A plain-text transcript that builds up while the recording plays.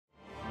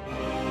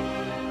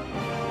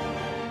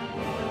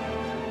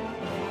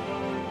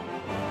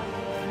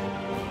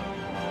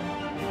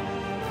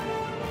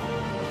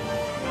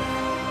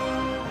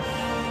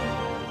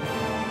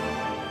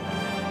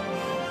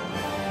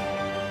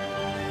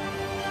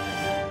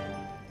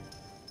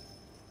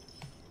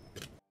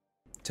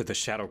To the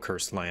Shadow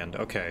Cursed Land.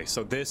 Okay,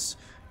 so this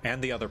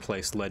and the other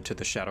place led to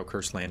the Shadow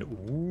Cursed Land.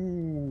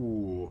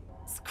 Ooh.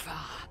 Skra,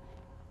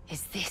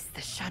 is this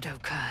the Shadow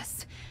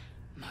Curse?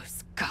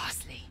 Most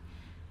ghastly,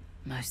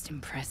 most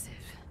impressive.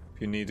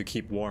 You need to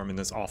keep warm in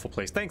this awful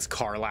place. Thanks,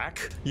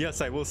 Karlak.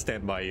 Yes, I will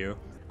stand by you.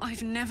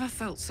 I've never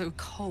felt so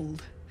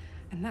cold,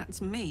 and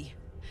that's me.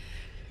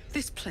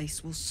 This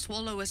place will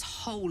swallow us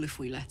whole if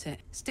we let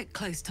it. Stick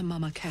close to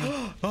Mama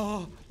Kay.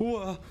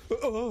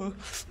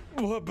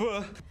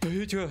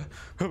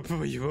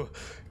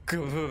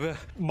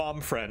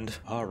 Mom friend.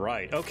 All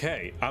right,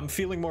 okay. I'm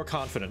feeling more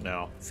confident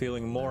now.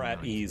 Feeling more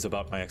at ease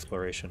about my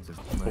exploration.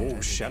 Oh,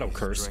 Shadow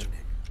Cursed.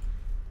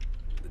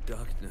 The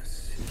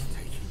darkness is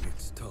taking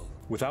its toll.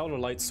 Without a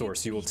light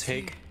source, you will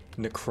take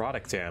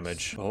necrotic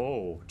damage.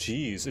 Oh,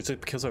 geez. Is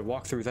it because I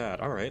walked through that?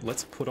 All right,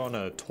 let's put on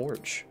a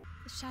torch.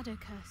 The Shadow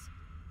Curse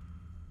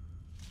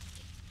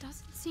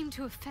doesn't seem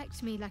to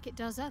affect me like it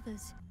does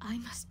others. I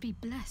must be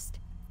blessed.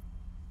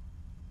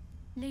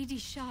 Lady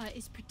Shah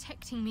is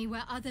protecting me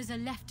where others are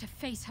left to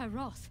face her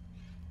wrath.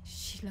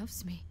 She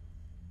loves me.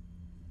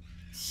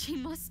 She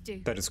must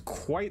do. That is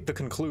quite the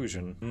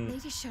conclusion.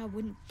 Lady Shah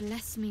wouldn't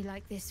bless me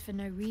like this for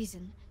no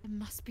reason. There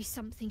must be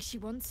something she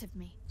wants of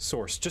me.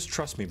 Source, just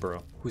trust me,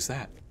 bro. Who's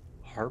that?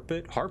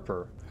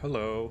 Harper.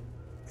 Hello.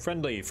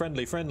 Friendly.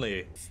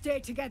 Stay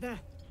together.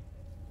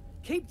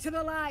 Keep to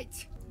the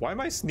light. Why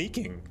am I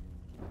sneaking?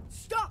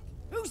 Stop!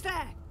 Who's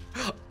there?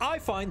 I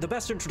find the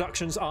best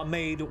introductions are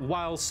made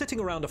while sitting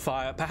around a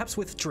fire, perhaps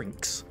with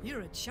drinks.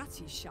 You're a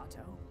chatty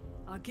shadow.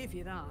 I'll give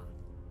you that.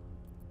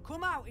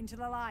 Come out into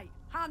the light.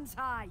 Hands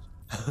high.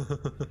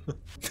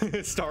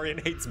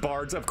 Starion hates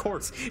bards. Of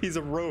course, he's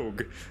a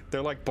rogue.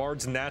 They're like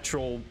bards'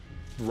 natural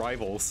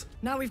rivals.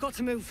 Now we've got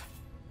to move.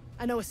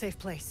 I know a safe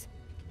place.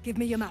 Give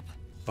me your map.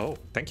 Oh,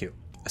 thank you.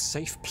 A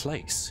safe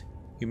place?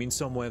 You mean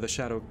somewhere the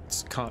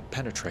shadows can't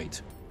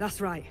penetrate? That's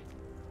right.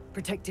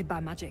 Protected by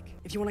magic.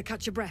 If you want to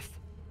catch your breath,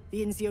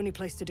 the inn's the only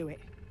place to do it.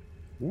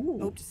 Ooh.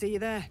 Hope to see you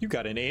there. You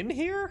got an inn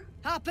here?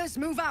 Harpers,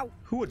 move out!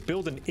 Who would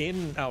build an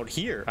inn out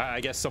here?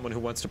 I guess someone who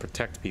wants to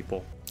protect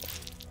people.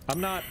 I'm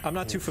not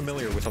too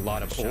familiar with a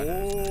lot of.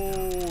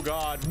 Oh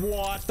God!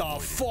 What the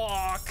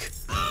fuck?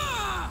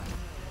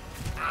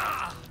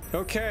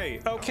 Okay.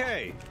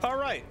 All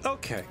right.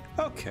 Okay.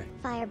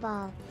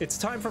 Fireball. It's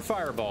time for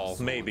fireball.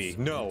 Maybe.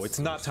 No, it's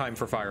not time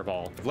for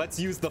fireball. Let's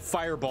use the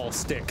fireball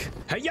stick.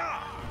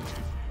 Hey-ya!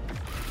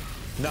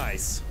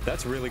 Nice.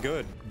 That's really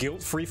good.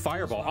 Guilt-free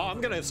fireball. Oh, I'm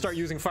gonna start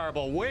using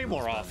fireball way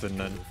more often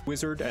than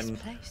wizard and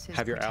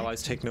have your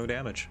allies take no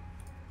damage.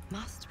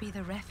 Must be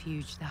the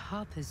refuge the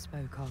Harpers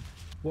spoke of.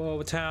 Whoa,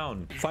 a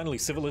town. Finally,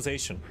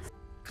 civilization.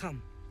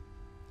 Come.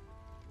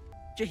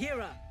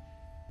 Jahira!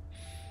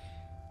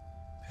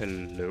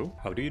 Hello.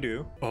 How do you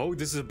do? Oh,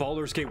 this is a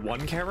Baldur's Gate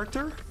 1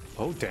 character?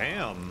 Oh,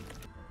 damn.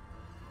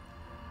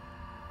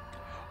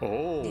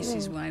 Oh. This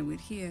is why we're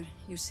here,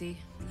 you see.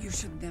 You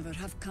should never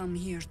have come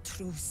here,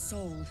 true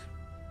soul.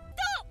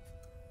 Stop!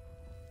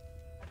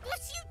 What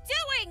are you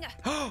doing?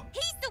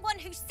 He's the one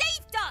who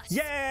saved us!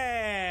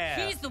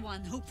 Yeah! He's the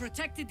one who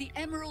protected the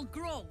Emerald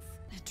Grove.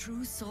 A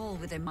true soul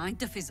with a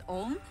mind of his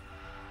own?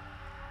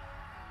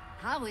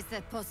 How is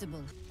that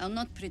possible? I'll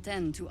not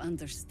pretend to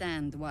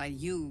understand why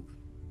you,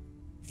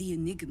 the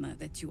enigma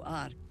that you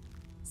are,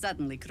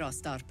 suddenly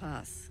crossed our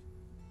path.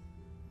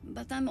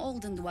 But I'm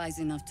old and wise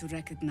enough to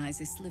recognize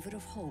a sliver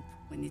of hope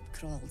when it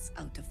crawls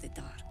out of the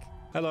dark.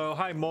 Hello,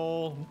 hi,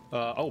 Mole.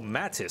 Oh,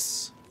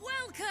 Mattis.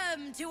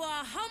 Welcome to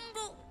our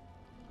humble...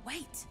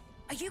 Wait,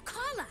 are you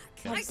Karlak?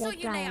 Big I saw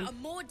you lay brain. out a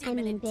more I demon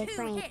mean in big 2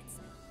 brain. hits.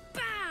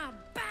 Bam!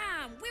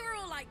 Bam! We were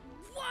all like,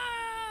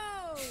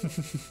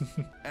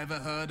 whoa! Ever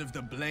heard of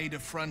the Blade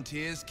of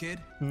Frontiers, kid?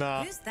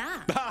 Nah. Who's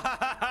that?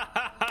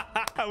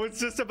 I was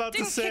just about to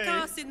Didn't say. kick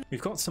ass in.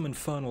 We've got some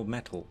infernal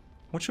metal.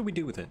 What should we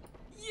do with it?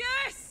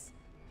 Yes!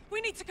 We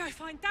need to go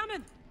find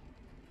Damon.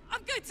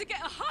 I'm going to get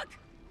a hug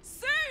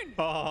soon.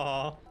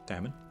 Aww.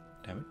 Damn it.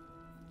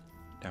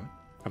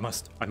 I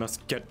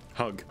must get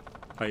hug.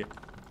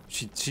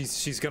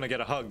 She's gonna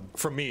get a hug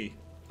from me.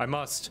 I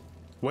must.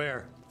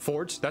 Where?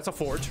 Forge? That's a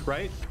forge,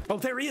 right? Oh,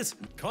 there he is.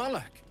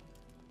 Karlak,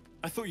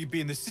 I thought you'd be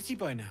in the city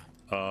by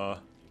now.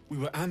 We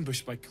were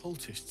ambushed by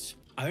cultists.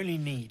 I only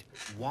need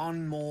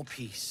one more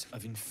piece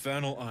of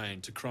infernal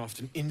iron to craft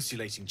an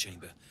insulating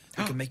chamber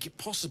that can make it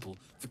possible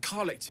for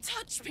Karlak to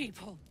Touch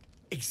people.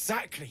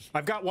 Exactly.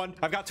 I've got one.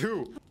 I've got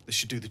 2. This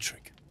should do the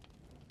trick.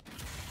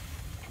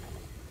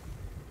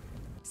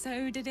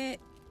 So did it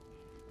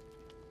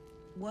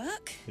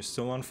work? You're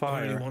still on Only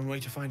fire. one way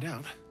to find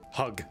out.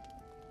 Hug.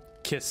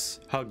 Kiss.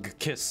 Hug.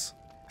 Kiss.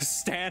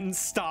 Stand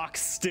stock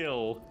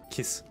still.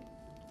 Kiss.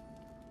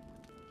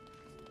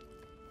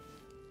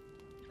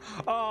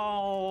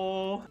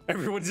 Oh.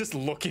 Everyone's just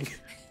looking.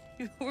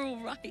 You're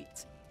all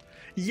right.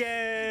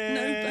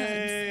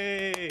 Yay!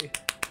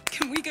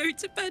 Can we go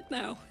to bed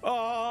now?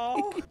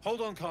 Oh.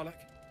 Hold on, Karlak.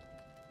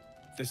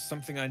 There's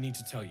something I need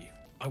to tell you.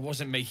 I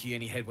wasn't making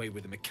any headway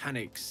with the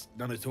mechanics,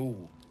 none at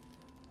all.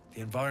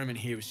 The environment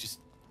here is just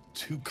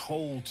too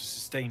cold to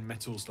sustain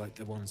metals like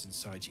the ones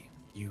inside you.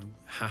 You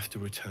have to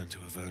return to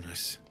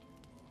Avernus.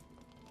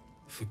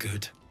 For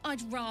good.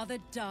 I'd rather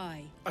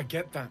die. I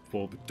get that.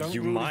 Well, but don't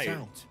you rule might. it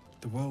out.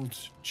 The world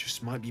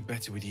just might be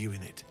better with you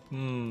in it.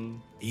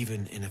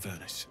 Even in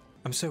Avernus.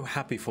 I'm so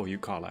happy for you,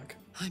 Karlach.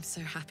 I'm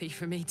so happy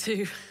for me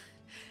too.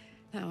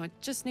 Now I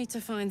just need to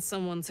find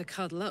someone to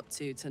cuddle up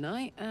to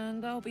tonight,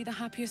 and I'll be the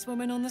happiest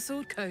woman on the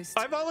Sword Coast.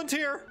 I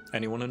volunteer!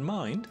 Anyone in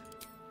mind?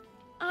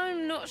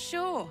 I'm not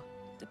sure.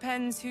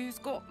 Depends who's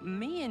got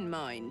me in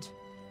mind.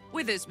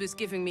 Withers was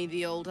giving me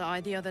the old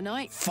eye the other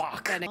night.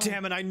 Fuck!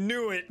 Damn it, I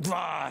knew it!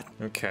 Blah.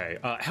 Okay,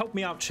 help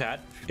me out, chat.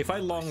 If I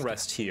long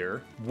rest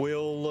here,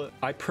 will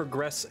I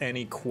progress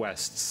any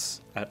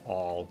quests at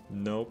all?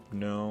 Nope,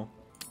 no.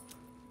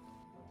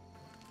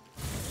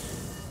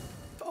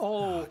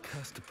 Oh,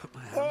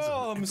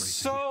 I'm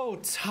so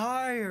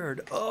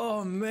tired.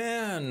 Oh,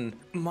 man.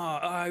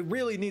 I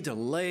really need to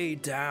lay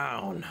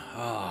down.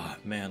 Oh,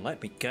 man,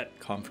 let me get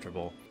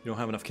comfortable. You don't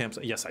have enough camps?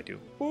 Yes, I do.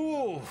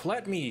 Ooh,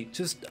 let me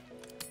just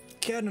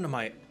get into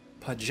my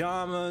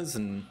pajamas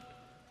and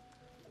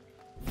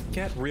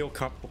get real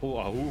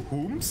comfortable.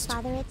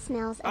 Father, it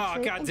smells.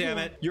 Oh, god damn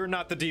it. You're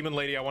not the demon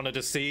lady I wanted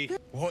to see.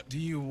 What do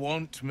you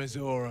want,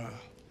 Mizora?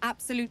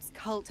 Absolute's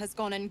cult has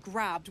gone and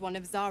grabbed one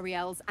of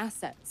Zariel's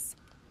assets.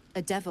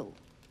 A devil,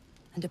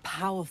 and a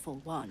powerful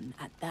one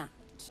at that.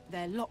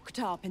 They're locked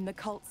up in the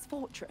cult's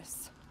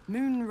fortress,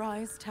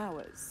 Moonrise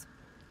Towers,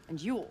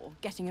 and you're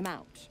getting him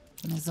out.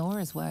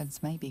 Mizora's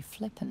words may be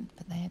flippant,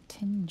 but they are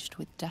tinged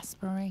with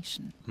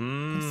desperation.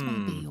 This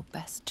may be your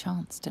best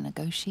chance to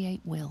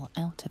negotiate Will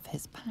out of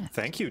his path.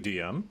 Thank you,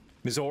 DM.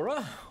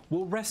 Mizora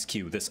will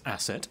rescue this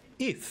asset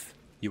if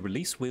you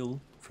release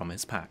Will from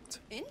his pact.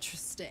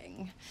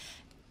 Interesting.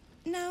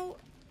 Now,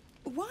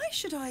 why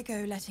should I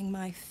go letting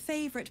my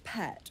favorite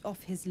pet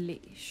off his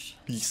leash?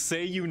 You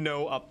say you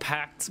know a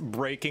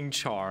pact-breaking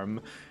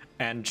charm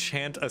and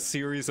chant a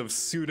series of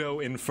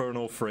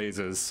pseudo-infernal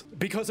phrases.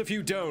 Because if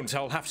you don't,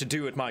 I'll have to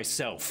do it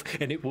myself,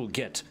 and it will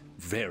get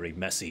very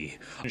messy.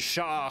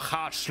 Sha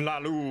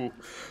hashlalu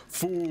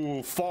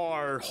fu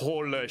far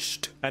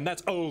holished. And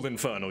that's old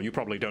infernal. You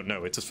probably don't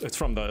know. It's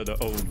from the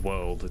old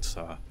world. It's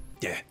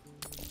yeah.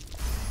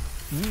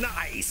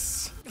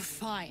 Nice.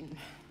 Fine.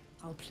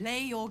 I'll play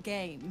your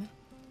game.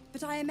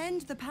 But I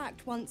amend the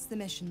pact once the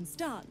mission's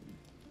done,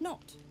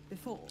 not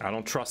before. I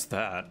don't trust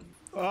that.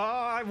 Oh,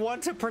 I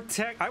want to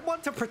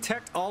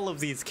protect all of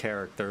these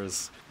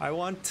characters. I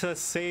want to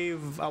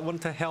save, I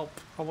want to help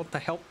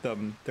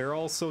them. They're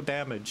all so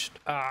damaged.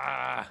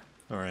 All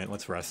right,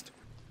 let's rest.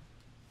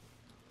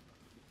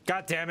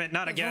 God damn it,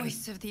 not again. The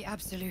voice of the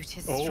Absolute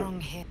is strong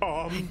here.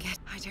 I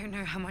don't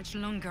know how much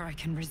longer I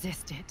can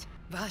resist it,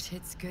 but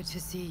it's good to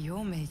see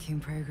you're making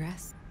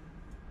progress.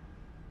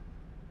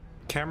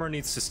 Camera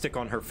needs to stick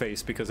on her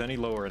face because any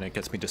lower and it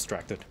gets me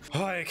distracted.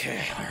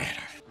 Okay, all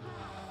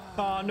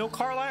right. No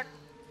Karlach?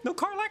 No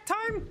Karlach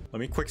time? Let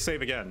me quick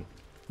save again.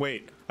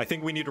 Wait, I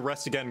think we need to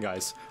rest again,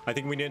 guys. I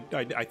think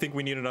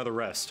we need another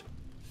rest.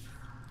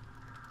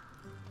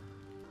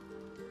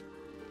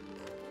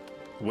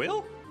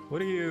 Will?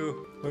 What are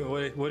you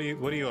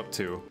up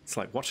to? It's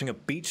like watching a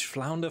beach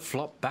flounder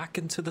flop back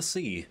into the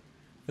sea.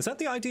 Is that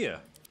the idea?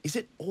 Is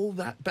it all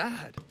that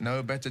bad?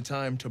 No better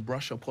time to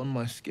brush up on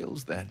my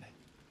skills then.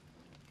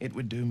 It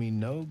would do me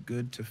no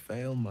good to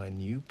fail my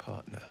new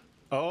partner.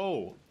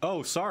 Oh,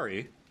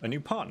 sorry. A new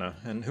partner.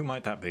 And who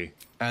might that be?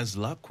 As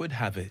luck would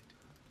have it,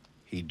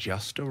 he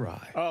just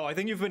arrived. Oh, I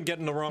think you've been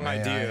getting the wrong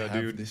idea, May I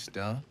dude. have this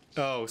dance?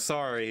 Oh,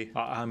 sorry.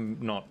 I'm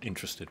not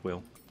interested,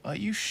 Will. Are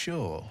you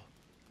sure?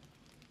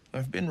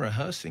 I've been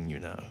rehearsing, you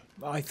know.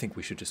 I think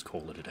we should just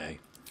call it a day.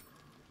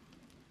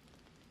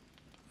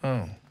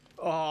 Oh.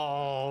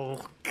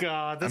 Oh,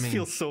 God, this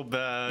feels so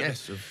bad.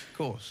 Yes, of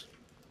course.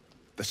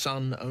 The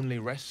sun only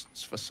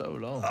rests for so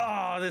long.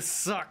 Oh, this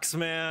sucks,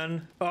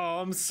 man. Oh,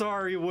 I'm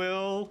sorry,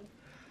 Will.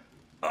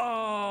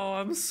 Oh,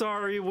 I'm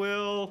sorry,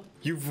 Will.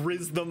 You've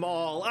rizzed them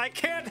all. I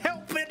can't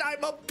help it.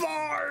 I'm a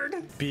bard.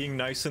 Being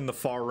nice in the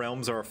far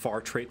realms are a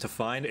far trait to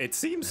find. It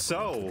seems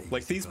so.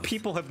 Like, these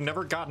people have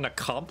never gotten a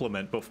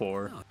compliment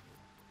before.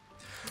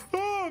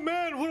 Oh,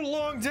 man, what a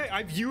long day.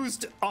 I've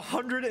used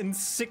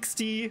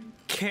 160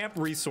 camp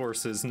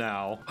resources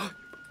now.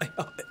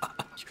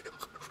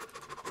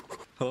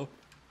 Hello?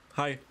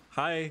 Hi.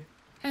 Hi.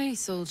 Hey,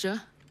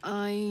 soldier.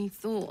 I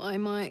thought I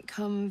might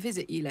come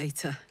visit you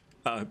later.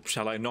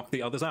 Shall I knock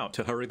the others out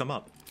to hurry them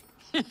up?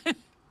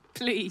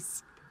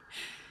 Please.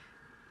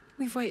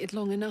 We've waited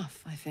long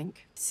enough, I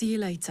think. See you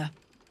later.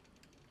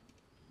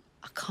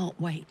 I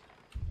can't wait.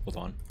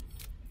 Hold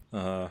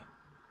on.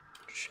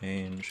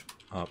 Change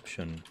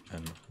option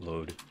and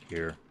load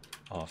here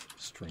off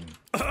stream.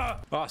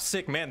 Oh,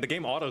 sick, man. The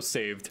game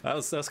auto-saved.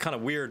 That's kind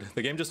of weird.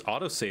 The game just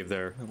auto-saved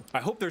there. I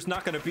hope there's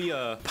not going to be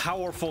a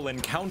powerful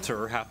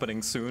encounter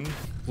happening soon.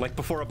 Like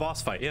before a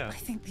boss fight, yeah. I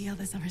think the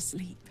others are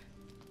asleep.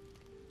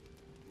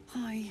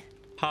 Hi.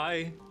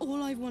 Hi.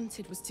 All I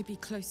wanted was to be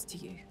close to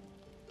you.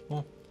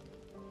 Well,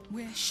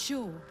 we're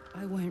sure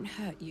I won't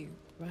hurt you,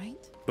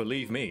 right?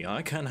 Believe me,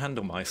 I can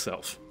handle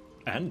myself.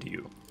 And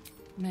you.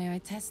 May I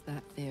test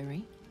that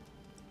theory?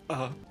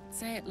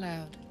 Say it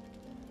loud.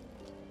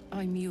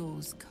 I'm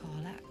yours,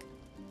 Karlach.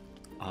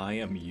 I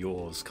am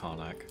yours,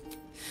 Karlach.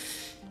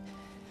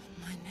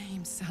 My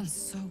name sounds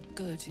so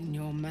good in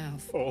your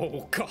mouth.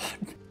 Oh, God.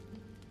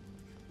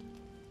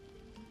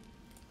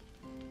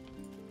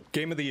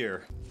 Game of the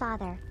year.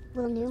 Father,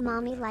 will new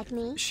mommy like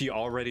me? She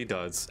already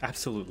does.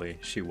 Absolutely,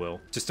 she will.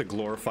 Just a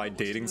glorified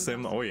dating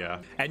sim? Oh, yeah.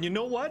 And you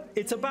know what?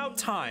 It's about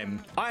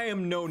time. I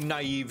am no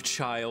naive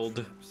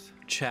child.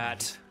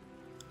 Chat.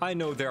 I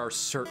know there are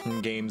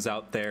certain games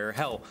out there.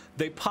 Hell,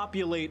 they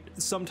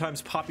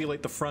sometimes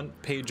populate the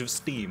front page of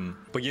Steam.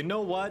 But you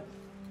know what?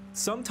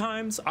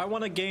 Sometimes I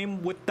want a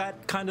game with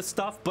that kind of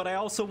stuff, but I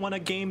also want a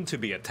game to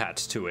be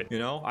attached to it, you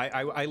know?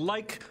 I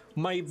like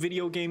my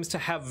video games to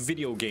have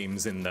video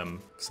games in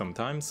them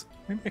sometimes.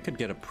 Maybe I could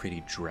get a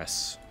pretty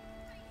dress.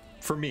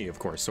 For me, of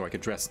course, so I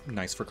could dress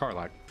nice for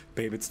Karlach.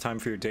 Babe, it's time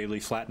for your daily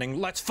flattening.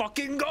 Let's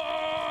fucking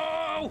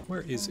go!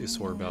 Where is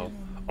Isorbel?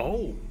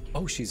 Oh,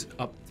 she's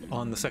up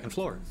on the second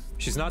floor.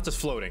 She's not just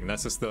floating.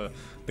 That's just the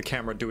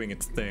camera doing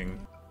its thing.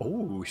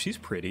 Oh, she's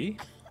pretty.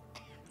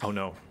 Oh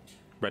no.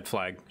 Red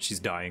flag. She's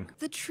dying.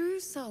 The true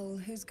soul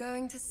who's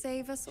going to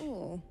save us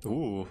all.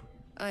 Ooh.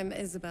 I'm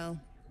Isabel.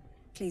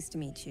 Pleased to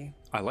meet you.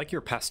 I like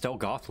your pastel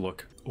goth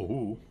look.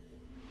 Ooh.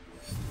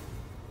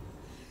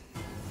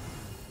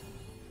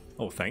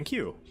 Oh, thank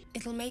you.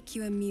 It'll make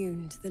you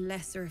immune to the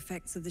lesser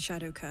effects of the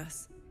shadow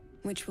curse,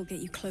 which will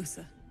get you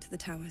closer to the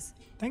towers.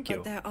 Thank you.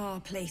 But there are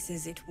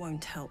places it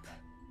won't help.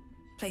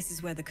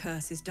 Places where the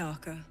curse is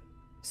darker,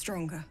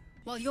 stronger.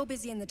 While you're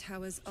busy in the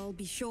towers, I'll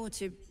be sure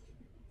to...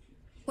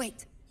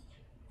 Wait.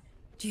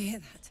 Do you hear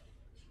that?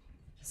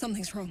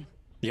 Something's wrong.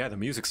 Yeah, the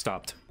music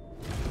stopped.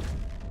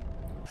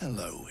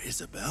 Hello,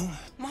 Isabel.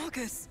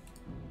 Marcus,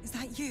 is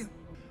that you?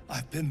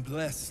 I've been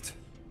blessed.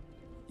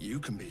 You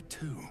can be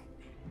too.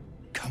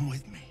 Come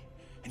with me,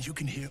 and you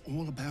can hear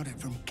all about it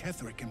from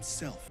Ketherick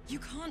himself. You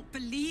can't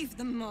believe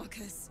them,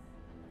 Marcus.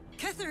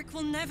 Ketherick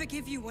will never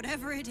give you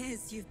whatever it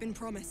is you've been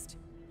promised.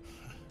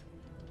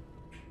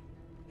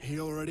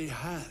 He already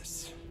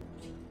has.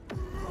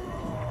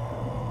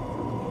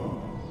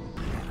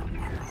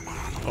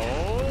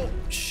 Oh,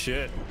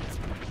 shit.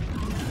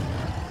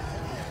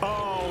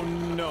 Oh,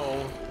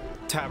 no.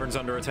 Tavern's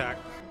under attack.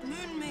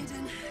 Moon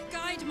Maiden,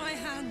 guide my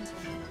hand.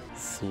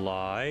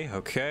 Fly,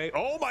 okay.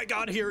 Oh my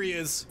God, here he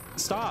is.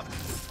 Stop.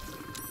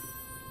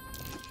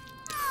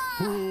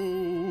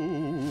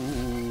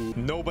 Ooh.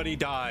 Nobody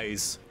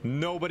dies.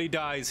 Nobody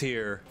dies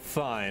here.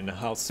 Fine,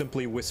 I'll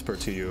simply whisper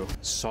to you.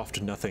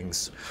 Soft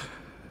nothings.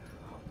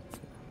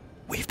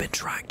 We've been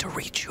trying to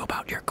reach you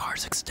about your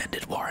car's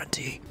extended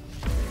warranty.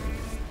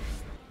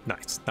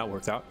 Nice, that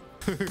worked out.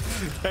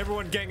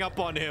 Everyone gang up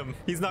on him.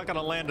 He's not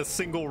gonna land a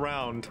single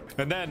round.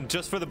 And then,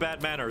 just for the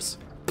bad manners,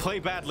 play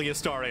badly,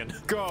 Astarion.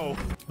 Go!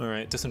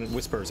 Alright, Dissonant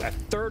Whispers at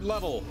 3rd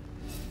level.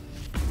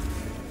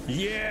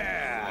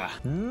 Yeah!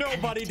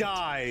 Nobody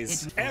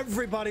dies!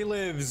 Everybody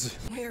lives!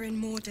 We're in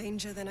more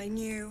danger than I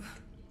knew.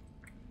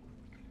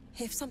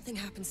 If something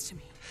happens to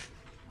me,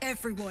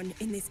 everyone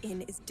in this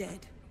inn is dead.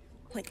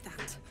 Like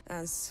that.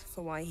 As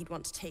for why he'd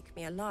want to take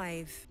me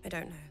alive, I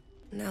don't know.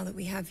 Now that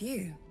we have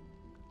you,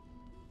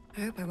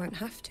 I hope I won't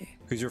have to.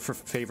 Who's your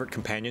favorite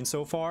companion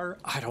so far?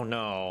 I don't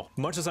know.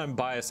 Much as I'm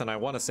biased and I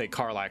want to say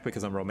Karlach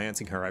because I'm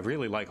romancing her, I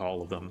really like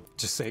all of them.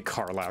 Just say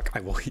Karlach.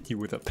 I will hit you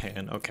with a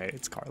pan. Okay,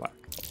 it's Karlach.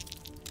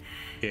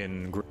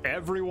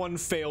 Everyone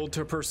failed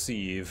to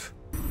perceive.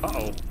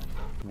 Uh-oh.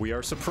 We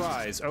are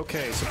surprised.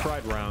 Okay,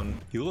 surprise round.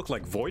 You look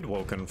like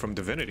Voidwoken from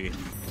Divinity.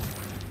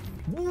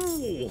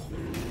 Woo!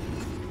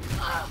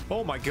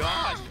 Oh my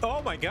God.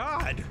 Oh my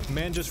God.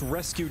 Man just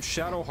rescued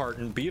Shadowheart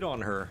and beat on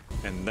her.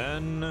 And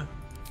then...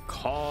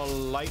 Call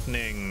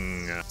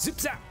lightning. Zip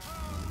zap.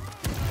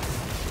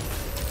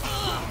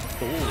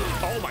 Ooh.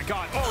 Oh my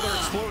God. Oh, they're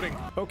exploding.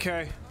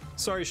 Okay.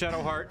 Sorry,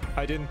 Shadowheart.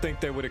 I didn't think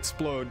they would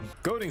explode.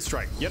 Goading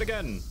strike yet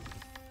again.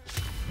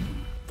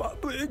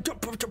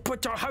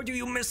 How do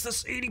you miss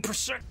this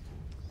 80%?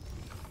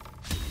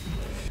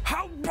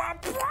 How?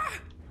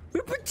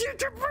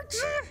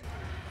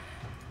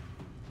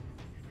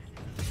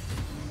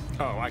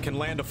 Oh, I can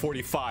land a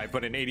 45,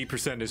 but an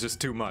 80% is just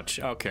too much.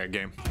 Okay,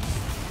 game.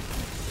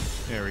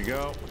 There we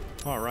go.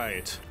 All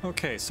right.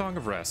 Okay, Song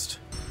of Rest.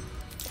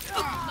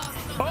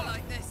 Oh!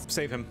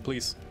 Save him,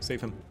 please.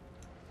 Save him.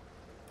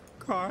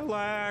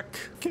 Karlach,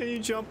 can you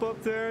jump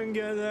up there and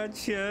get that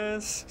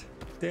chest?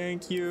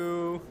 Thank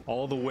you.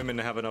 All the women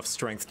have enough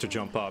strength to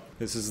jump up.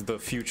 This is the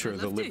future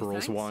the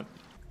liberals want.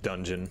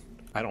 Dungeon.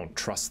 I don't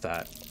trust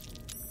that.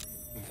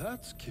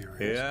 That's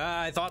curious.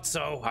 Yeah, I thought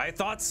so. I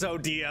thought so,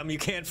 DM. You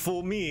can't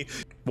fool me.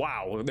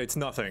 Wow, it's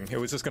nothing. It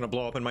was just gonna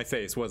blow up in my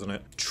face, wasn't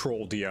it?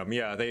 Troll DM.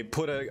 Yeah, they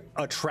put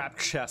a trap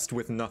chest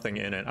with nothing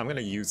in it. I'm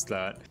gonna use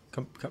that.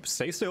 Come,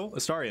 stay still,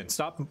 Astarion.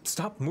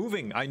 Stop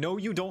moving. I know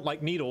you don't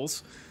like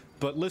needles,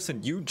 but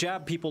listen, you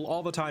jab people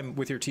all the time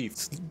with your teeth.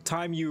 It's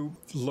time you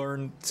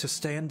learn to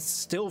stand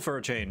still for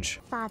a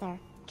change. Father,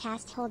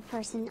 cast hold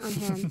person on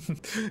him.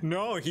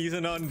 No, he's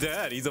an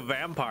undead. He's a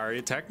vampire.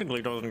 It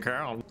technically doesn't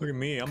count. Look at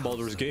me. I'm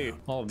Baldur's Gate.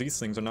 All of these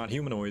things are not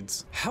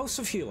humanoids. House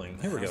of Healing.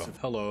 Here we go.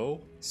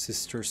 Hello,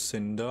 Sister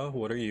Cinda.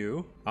 What are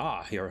you?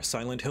 Ah, you're a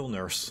Silent Hill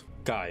nurse.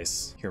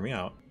 Guys, hear me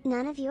out.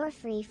 None of you are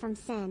free from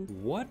sin.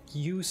 What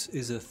use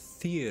is a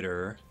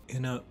theater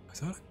in a...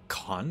 Is that a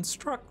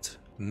construct?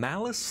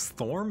 Malice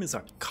Thorm is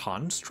a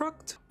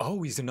construct?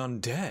 Oh, he's an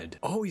undead.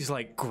 Oh, he's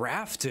like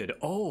grafted.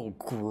 Oh,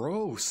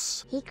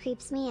 gross. He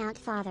creeps me out,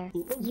 Father.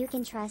 You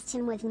can trust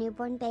him with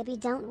newborn baby,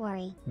 don't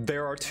worry.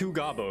 There are 2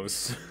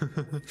 gobos.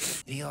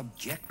 The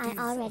objective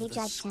I already of the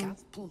judged him.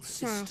 Scalpel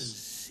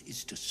Sisters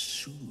is to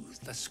soothe.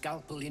 The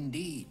scalpel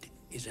indeed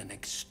is an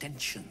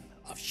extension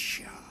of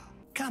Shah.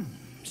 Come,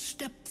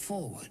 step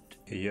forward.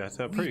 Yes,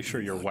 I'm pretty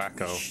sure you're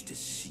wacko. Wish to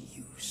see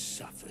you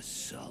suffer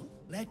so.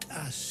 Let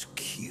us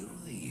cure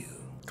you.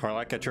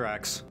 Karlach, get your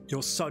axe.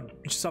 Your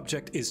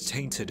subject is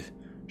tainted.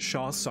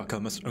 Shah's succor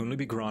must only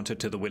be granted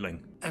to the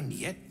willing. And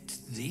yet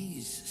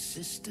these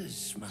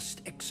sisters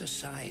must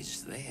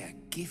exercise their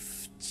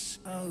gifts.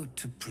 How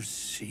to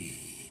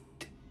proceed?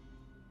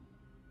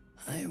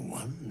 I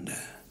wonder.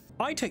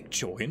 I take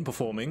joy in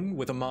performing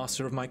with a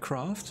master of my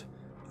craft.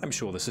 I'm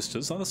sure the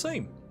sisters are the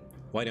same.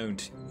 Why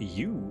don't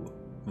you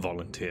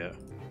volunteer?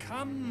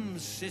 Come,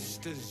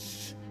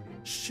 sisters,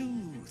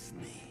 soothe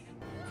me.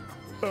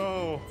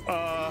 Oh,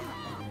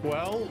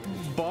 well,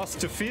 boss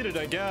defeated,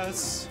 I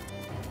guess.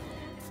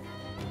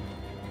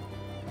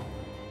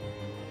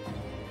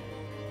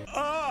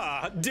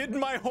 Did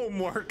my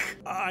homework.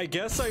 I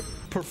guess I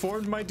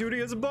performed my duty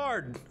as a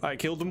bard. I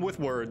killed him with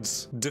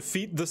words.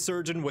 Defeat the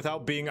surgeon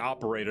without being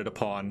operated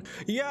upon.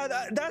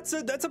 Yeah, that's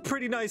a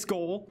pretty nice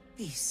goal.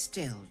 Be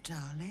still,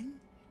 darling.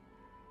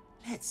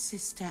 Let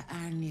Sister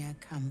Anya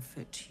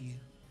comfort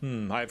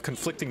you. I have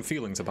conflicting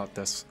feelings about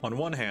this. On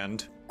one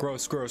hand,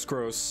 gross, gross,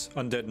 gross,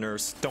 undead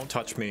nurse, don't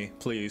touch me,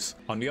 please.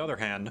 On the other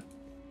hand,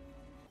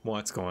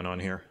 what's going on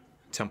here?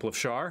 Temple of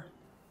Shar?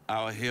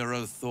 Our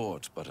hero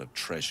thought but of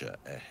treasure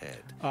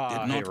ahead.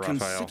 Did not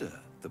consider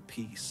the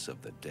peace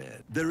of the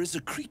dead. There is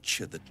a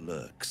creature that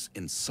lurks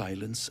in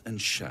silence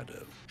and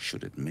shadow.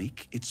 Should it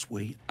make its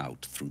way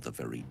out through the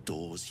very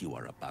doors you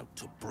are about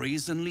to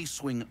brazenly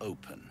swing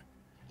open,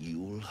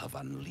 you'll have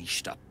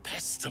unleashed a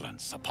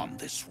pestilence upon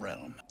this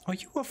realm. Are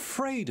you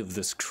afraid of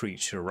this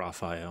creature,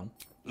 Raphael?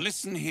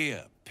 Listen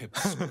here,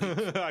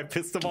 Pipsqueak. I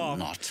pissed him off.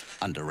 Do not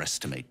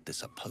underestimate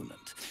this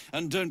opponent.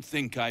 And don't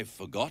think I've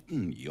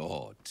forgotten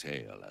your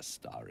tale,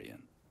 Astarion.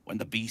 When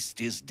the beast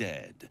is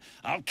dead,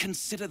 I'll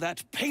consider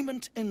that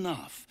payment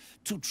enough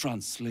to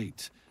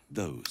translate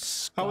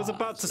those I was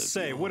about to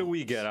say, what do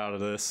we get out of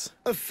this?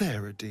 A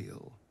fairer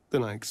deal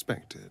than I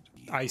expected.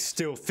 I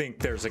still think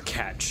there's a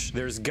catch.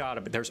 There's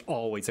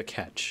always a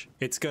catch.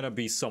 It's gonna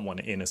be someone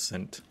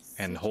innocent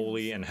and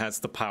holy and has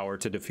the power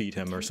to defeat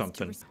him or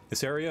something.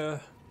 This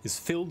area is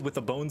filled with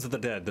the bones of the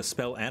dead. The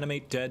spell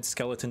Animate Dead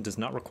Skeleton does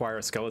not require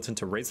a skeleton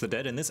to raise the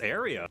dead in this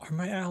area. Are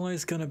my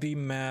allies gonna be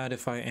mad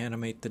if I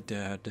animate the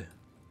dead?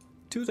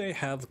 Do they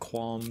have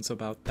qualms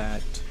about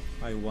that?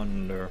 I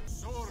wonder.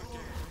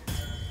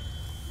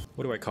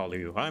 What do I call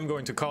you? I'm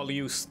going to call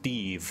you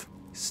Steve.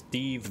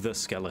 Steve the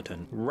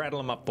Skeleton.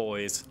 Rattle him up,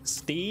 boys.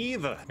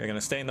 Steve, you're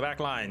gonna stay in the back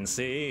line,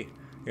 see?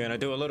 You're gonna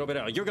do a little bit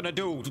of, you're gonna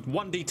do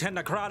 1d10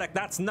 necrotic.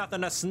 That's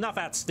nothing to snuff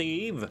at,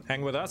 Steve.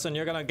 Hang with us and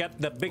you're gonna get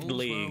the big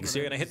leagues.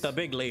 You're gonna hit the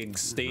big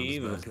leagues,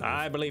 Steve.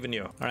 I believe in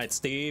you. All right,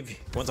 Steve,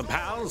 want some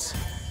pals?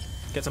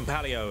 Get some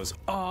palios.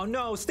 Oh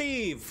no,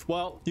 Steve!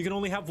 Well, you can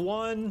only have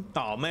one.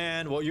 Oh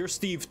man, well you're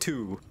Steve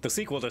 2. The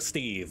sequel to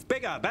Steve.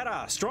 Bigger,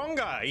 better,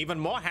 stronger, even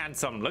more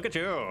handsome. Look at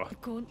you. The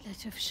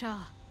Gauntlet of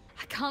Shah.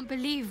 I can't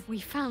believe we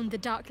found the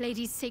Dark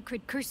Lady's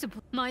sacred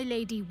crucible. My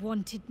lady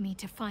wanted me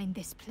to find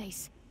this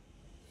place.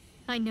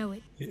 I know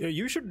it.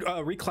 You should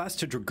reclass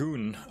to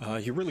Dragoon.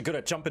 You're really good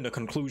at jumping to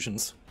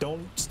conclusions.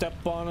 Don't step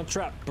on a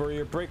trap or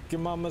you break your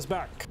mama's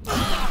back.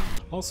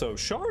 Also,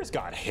 Shar's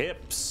got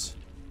hips.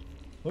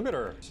 Look at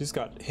her. She's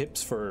got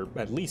hips for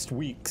at least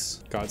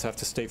weeks. Gods have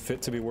to stay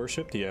fit to be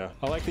worshipped? Yeah.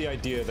 I like the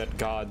idea that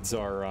gods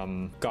are,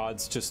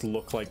 gods just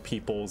look like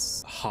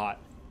people's hot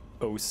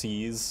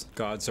OCs.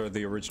 Gods are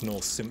the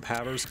original simp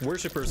havers.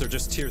 Worshippers are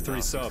just tier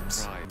 3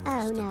 subs.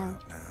 Oh no.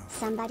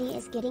 Somebody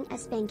is getting a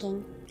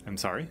spanking. I'm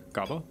sorry,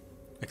 Gabo?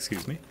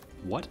 Excuse me?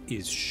 What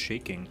is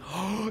shaking?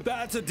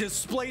 That's a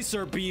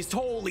displacer beast.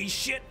 Holy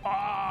shit.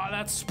 Ah,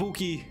 that's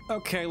spooky.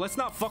 Okay, let's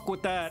not fuck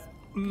with that.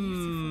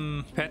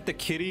 Pet the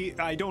kitty.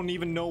 I don't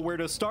even know where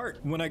to start.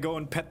 When I go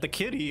and pet the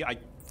kitty,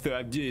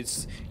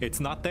 it's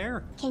not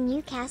there. Can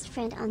you cast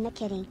Friend on the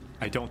kitty?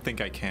 I don't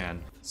think I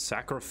can.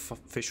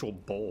 Sacrificial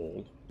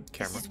bowl.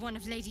 Camera. This is one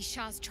of Lady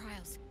Shah's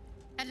trials.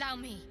 Allow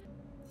me.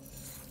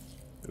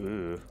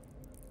 Ugh.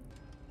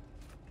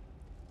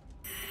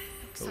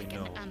 Looks like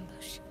an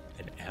ambush.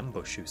 An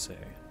ambush, you say?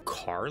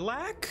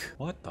 Karlach?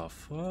 What the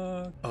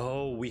fuck?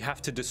 Oh, we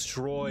have to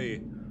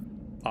destroy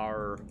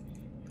our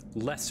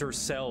lesser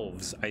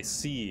selves. I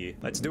see.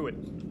 Let's do it.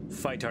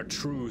 Fight our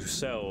true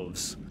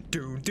selves.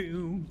 Do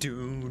do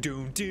do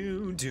do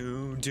do do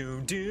do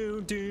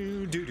do do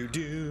do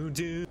do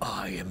do.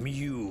 I am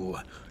you.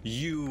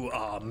 You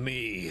are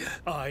me.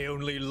 I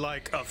only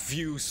like a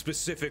few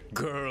specific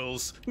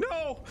girls.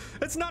 No,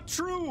 that's not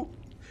true.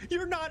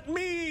 You're not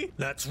me.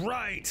 That's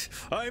right.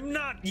 I'm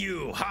not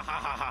you. Ha ha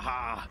ha ha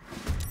ha.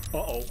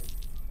 Uh-oh.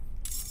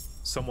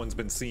 Someone's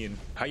been seen.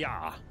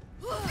 Hiya.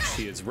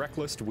 She is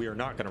reckless. We are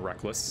not gonna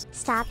reckless.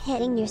 Stop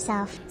hitting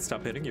yourself.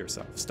 Stop hitting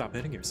yourself. Stop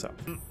hitting yourself.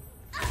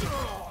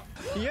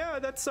 Yeah,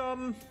 that's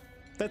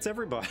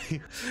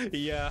everybody.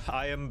 Yeah,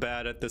 I am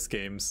bad at this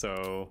game,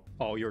 so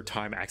all your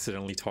time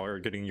accidentally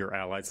targeting your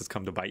allies has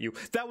come to bite you.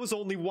 That was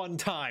only one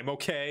time,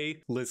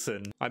 okay?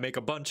 Listen, I make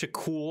a bunch of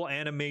cool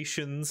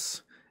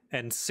animations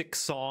and 6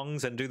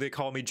 songs, and do they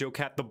call me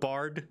JoCat the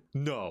Bard?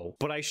 No,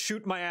 but I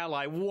shoot my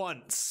ally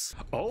once.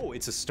 Oh,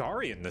 it's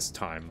Astarion this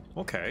time.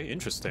 Okay,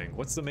 interesting.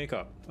 What's the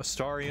makeup?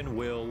 Astarion,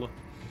 Will,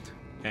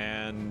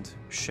 and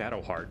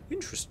Shadowheart.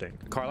 Interesting.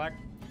 Karlach,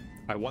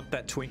 I want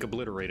that twink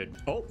obliterated.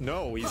 Oh,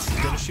 no, he's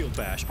gonna shield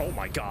bash. Oh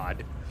my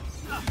god.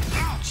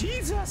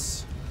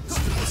 Jesus!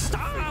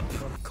 Stop!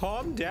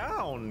 Calm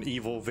down,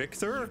 evil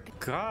Victor.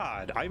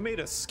 God, I made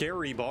a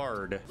scary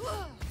bard.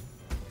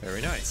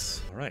 Very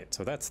nice. All right,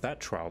 so that's that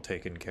trial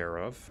taken care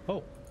of.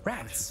 Oh,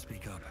 rats.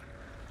 Speak up.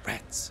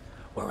 Rats.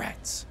 We're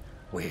rats.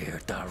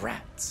 We're the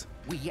rats.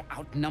 We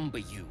outnumber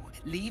you.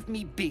 Leave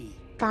me be.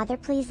 Father,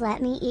 please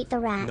let me eat the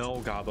rat. No,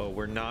 Gabo,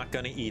 we're not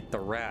gonna eat the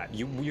rat.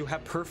 You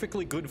have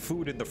perfectly good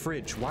food in the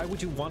fridge. Why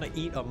would you want to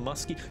eat a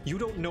musky? You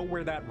don't know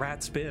where that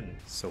rat's been.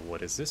 So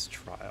what is this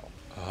trial?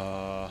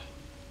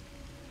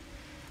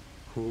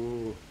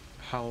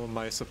 How am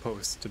I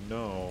supposed to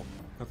know?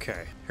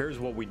 Okay, here's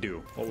what we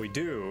do. What we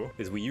do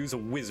is we use a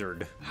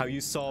wizard. How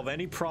you solve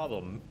any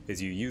problem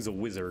is you use a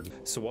wizard.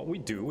 So what we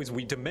do is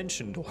we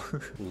dimension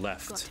door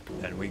left,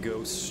 and we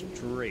go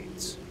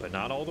straight, but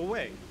not all the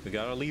way. We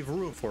gotta leave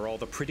room for all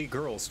the pretty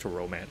girls to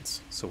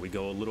romance. So we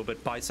go a little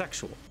bit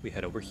bisexual. We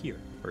head over here.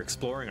 We're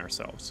exploring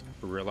ourselves.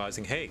 We're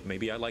realizing, hey,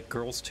 maybe I like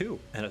girls too,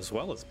 and as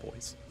well as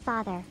boys.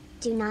 Father,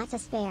 do not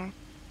despair.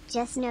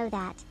 Just know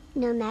that,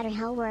 no matter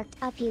how worked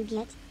up you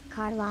get,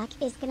 Karlach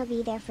is gonna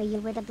be there for you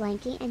with a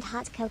blankie and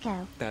hot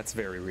cocoa. That's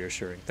very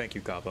reassuring. Thank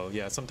you, Gabo.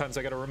 Yeah, sometimes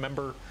I gotta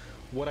remember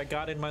what I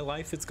got in my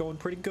life. It's going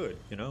pretty good,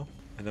 you know?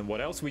 And then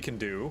what else we can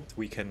do?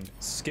 We can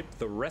skip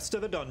the rest of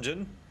the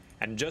dungeon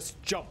and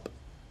just jump.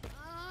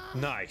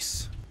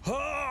 Nice.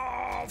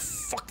 Oh,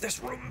 fuck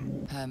this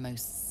room. Her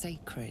most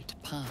sacred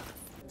path.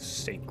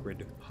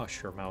 Sacred.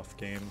 Hush your mouth,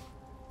 game.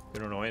 You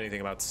don't know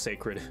anything about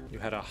sacred. You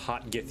had a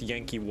hot Gith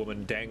Yankee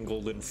woman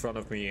dangled in front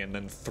of me and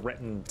then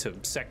threatened to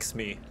sex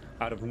me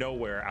out of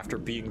nowhere after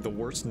being the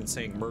worst and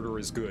saying murder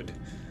is good.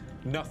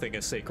 Nothing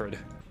is sacred.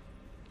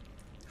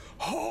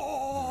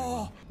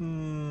 Oh!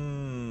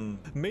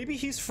 Maybe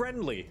he's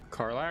friendly.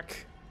 Karlach,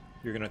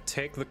 you're gonna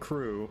take the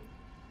crew.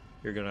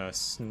 You're gonna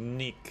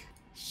sneak.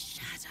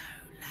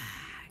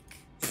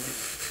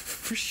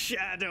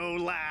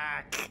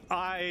 Shadowlack.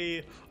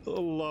 I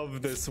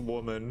love this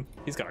woman.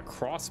 He's got a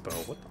crossbow.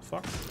 What the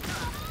fuck?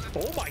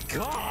 Oh my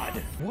god!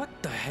 What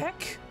the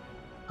heck?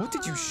 What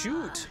did you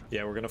shoot?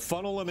 Yeah, we're gonna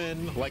funnel him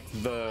in like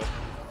the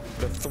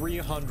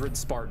 300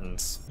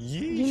 Spartans.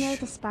 Yeesh. You know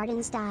the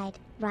Spartans died,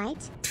 right?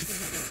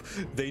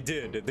 They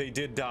did. They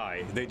did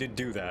die. They did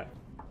do that.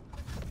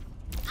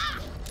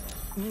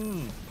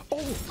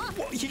 Oh,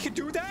 what? He can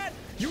do that?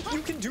 You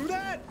can do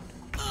that?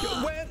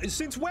 When?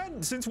 Since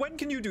when? Since when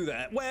can you do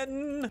that?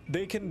 When?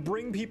 They can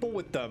bring people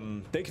with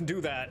them. They can do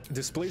that.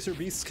 Displacer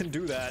beasts can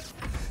do that.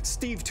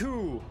 Steve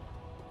 2.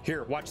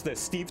 Here, watch this.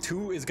 Steve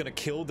 2 is gonna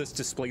kill this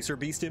Displacer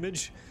beast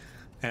image,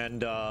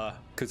 and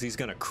cause he's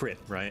gonna crit,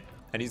 right?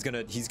 And he's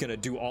gonna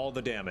do all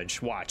the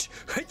damage. Watch.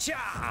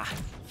 Hi-cha!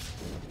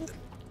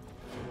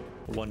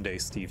 One day,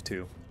 Steve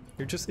 2.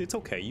 It's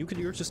okay.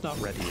 You're just not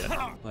ready yet.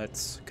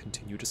 Let's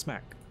continue to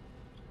smack.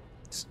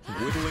 Just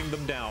whittling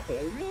them down.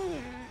 Oh.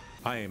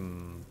 I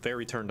am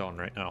very turned on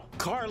right now.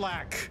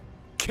 Karlach!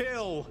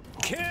 Kill!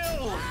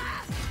 Kill!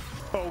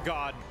 Oh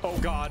god, oh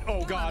god,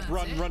 oh god,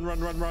 run, run, run,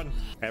 run, run.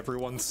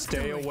 Everyone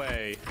stay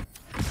away.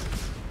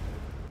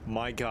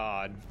 My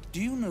god. Do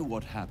you know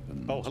what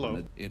happens? Oh, hello.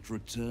 When it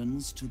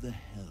returns to the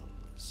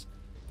hells?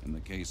 In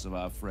the case of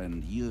our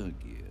friend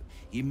Jörgir,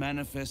 he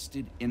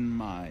manifested in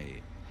my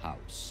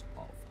house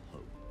of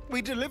hope.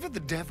 We delivered the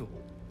devil.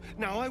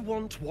 Now I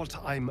want what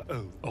I'm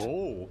owed.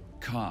 Oh.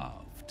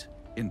 Carved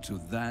into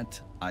that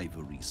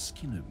ivory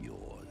skin of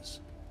yours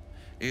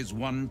is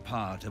one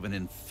part of an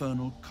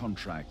infernal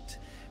contract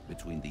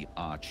between the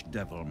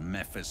archdevil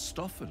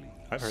Mephistopheles.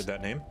 I've heard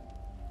that name.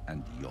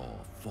 And your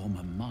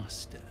former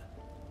master,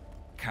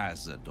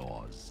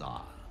 Cazador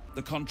Zar.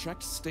 The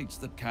contract states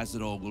that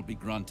Cazador will be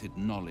granted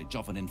knowledge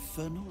of an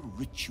infernal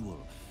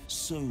ritual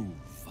so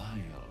vile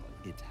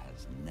it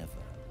has never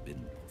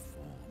been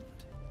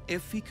performed.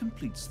 If he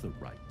completes the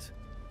rite,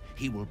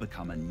 he will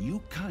become a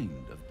new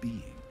kind of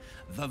being,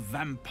 the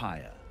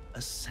Vampire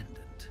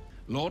Ascendant.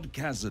 Lord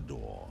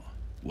Cazador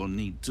will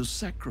need to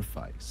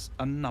sacrifice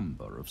a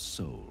number of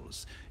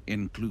souls,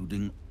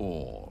 including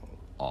all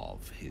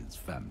of his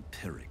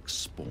vampiric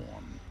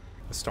spawn.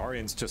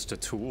 Astarian's just a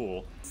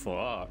tool.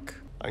 Fuck.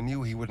 I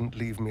knew he wouldn't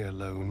leave me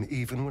alone,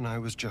 even when I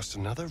was just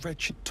another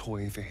wretched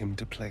toy for him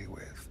to play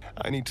with.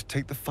 I need to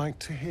take the fight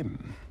to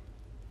him.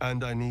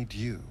 And I need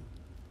you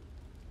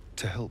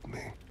to help me.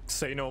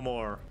 Say no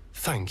more.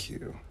 Thank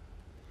you.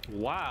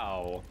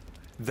 Wow.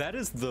 That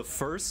is the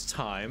first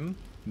time.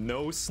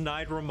 No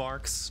snide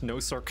remarks, no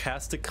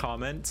sarcastic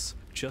comments,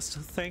 just a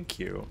thank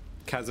you.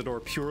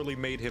 Cazador purely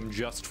made him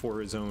just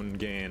for his own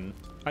gain.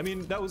 I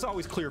mean, that was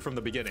always clear from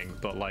the beginning,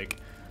 but like,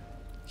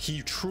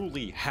 he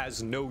truly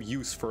has no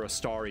use for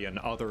Astarion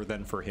other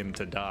than for him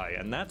to die,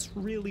 and that's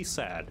really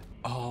sad.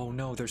 Oh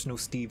no, there's no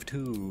Steve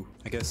 2.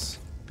 I guess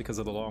because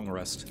of the long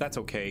rest. That's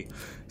okay.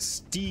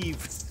 Steve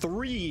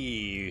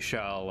 3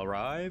 shall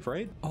arrive,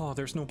 right? Oh,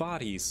 there's no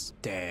bodies.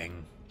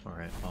 Dang. All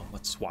right, well,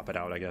 let's swap it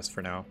out, I guess,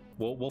 for now.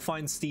 We'll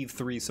find Steve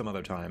 3 some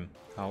other time.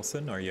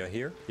 Alson, are you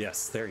here?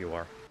 Yes, there you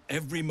are.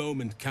 Every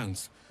moment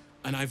counts,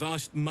 and I've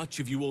asked much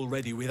of you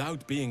already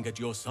without being at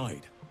your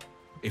side.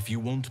 If you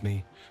want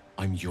me,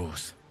 I'm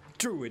yours.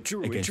 Druid,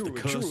 against the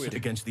curse,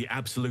 against the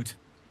absolute.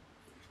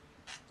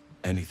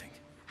 Anything.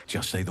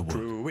 Just say the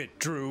word.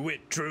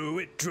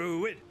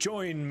 Druid.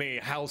 Join me,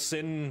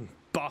 Halcyon,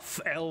 buff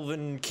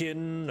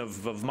elvenkin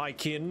of my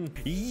kin.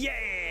 Yeah!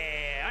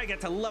 I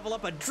get to level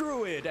up a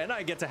druid, and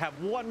I get to have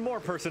one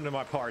more person in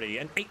my party,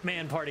 an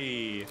 8-man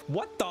party.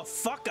 What the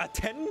fuck, a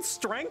 10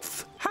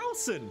 strength?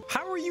 Halcyon,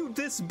 how are you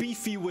this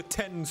beefy with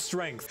 10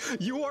 strength?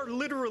 You are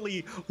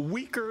literally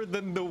weaker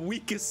than the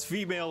weakest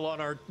female on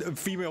our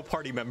female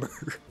party member.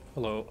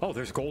 Hello. Oh,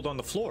 there's gold on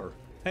the floor.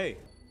 Hey.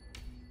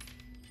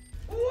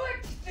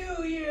 What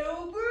do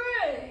you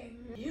bring?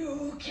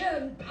 You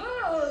can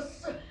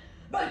pass,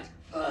 but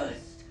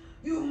first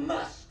you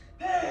must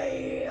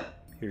pay.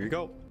 Here you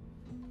go.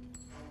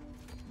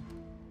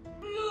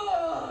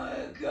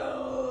 My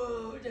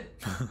God.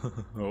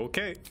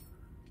 Okay.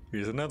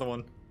 Here's another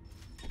one.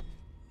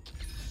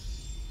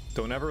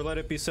 Don't ever let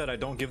it be said I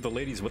don't give the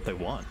ladies what they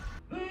want.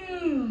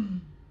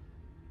 Again.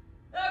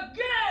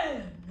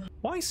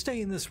 Why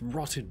stay in this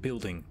rotted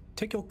building?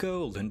 Take your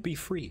gold and be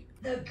free.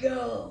 The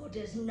gold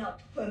is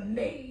not for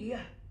me.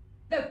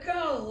 The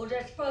gold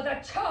is for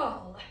the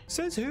tall.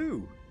 Says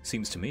who?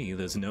 Seems to me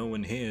there's no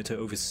one here to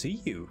oversee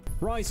you.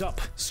 Rise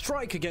up,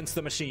 strike against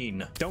the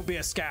machine. Don't be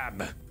a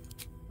scab.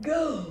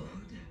 Gold.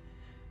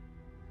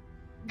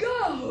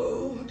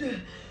 Gold.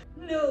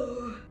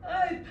 No,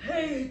 I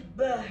paid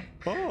back.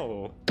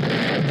 Oh.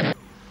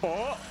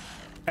 Oh,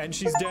 and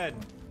she's dead.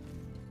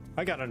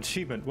 I got an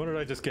achievement. What did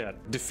I just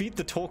get? Defeat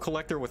the toll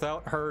collector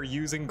without her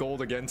using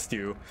gold against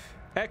you.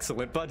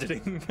 Excellent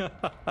budgeting.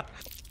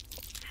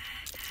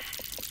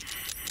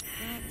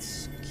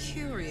 That's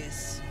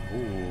curious.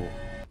 Ooh.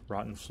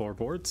 Rotten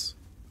floorboards.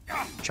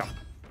 Chop.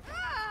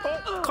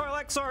 Oh,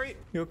 Karlak, sorry.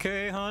 You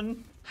okay,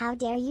 hun? How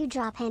dare you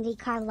drop Handy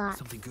Karlak?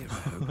 Something good.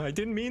 I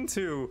didn't mean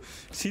to.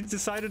 She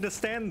decided to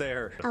stand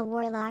there. A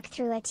warlock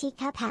threw a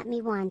teacup at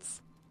me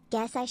once.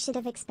 Guess I should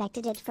have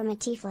expected it from a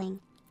tiefling.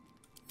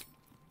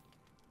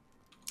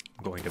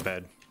 Going to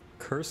bed.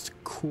 Cursed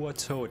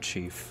Kuatoa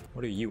chief.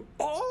 What are you?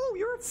 Oh,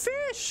 you're a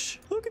fish!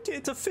 Look at you,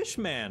 it's a fish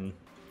man.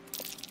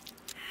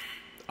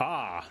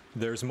 Ah,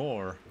 there's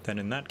more. Then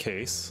in that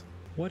case,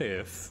 what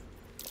if...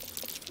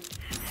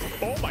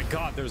 Oh my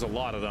god, there's a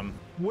lot of them.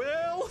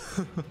 Will!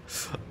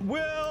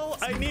 Will,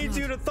 I need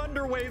you to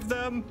thunder wave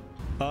them.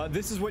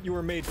 This is what you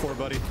were made for,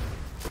 buddy.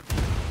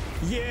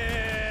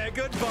 Yeah,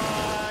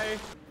 goodbye!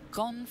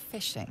 Gone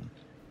fishing.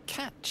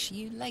 Catch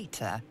you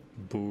later.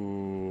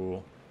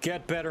 Boo.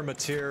 Get better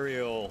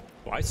material.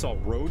 I saw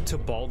Road to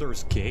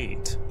Baldur's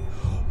Gate.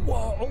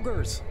 Whoa,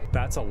 ogres!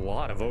 That's a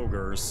lot of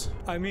ogres.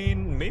 I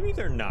mean, maybe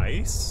they're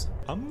nice.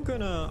 I'm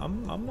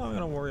not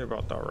gonna worry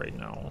about that right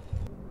now.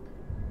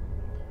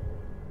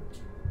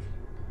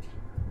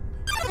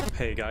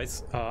 Hey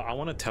guys, I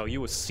want to tell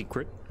you a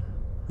secret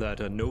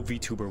that no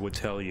VTuber would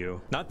tell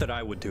you. Not that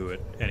I would do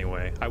it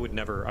anyway. I would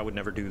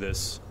never do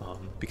this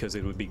because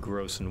it would be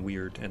gross and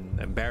weird and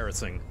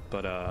embarrassing.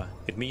 But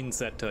it means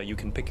that you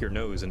can pick your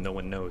nose and no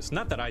one knows.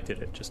 Not that I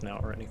did it just now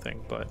or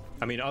anything, but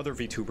I mean other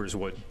VTubers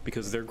would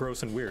because they're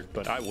gross and weird,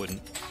 but I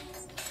wouldn't.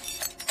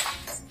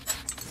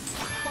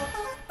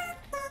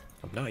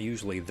 I'm not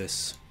usually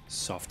this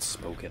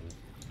soft-spoken,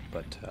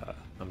 but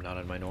I'm not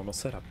in my normal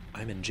setup.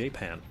 I'm in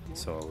Japan,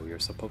 so you're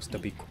supposed to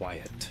be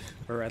quiet.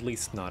 Or at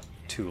least not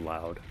too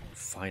loud.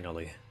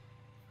 Finally.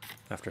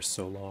 After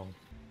so long.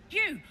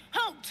 You!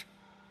 Halt!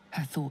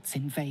 Her thoughts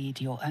invade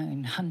your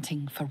own,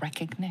 hunting for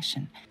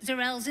recognition.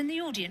 Zarel's in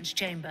the audience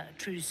chamber,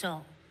 true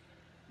soul.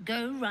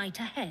 Go right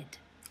ahead.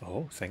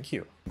 Oh, thank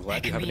you. I'm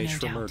glad you have an itch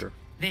for murder.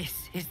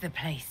 This is the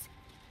place.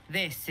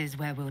 This is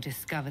where we'll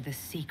discover the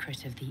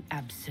secret of the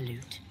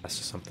Absolute. That's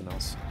just something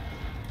else.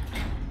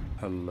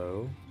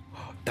 Hello?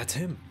 That's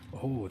him.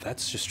 Oh,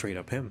 that's just straight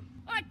up him.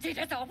 I did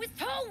as I was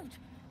told.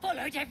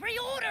 Followed every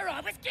order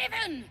I was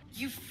given.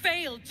 You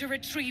failed to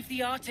retrieve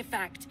the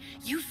artifact.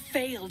 You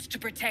failed to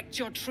protect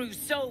your true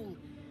soul.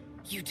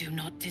 You do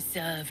not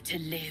deserve to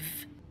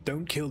live.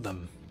 Don't kill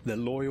them. They're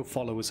loyal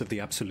followers of the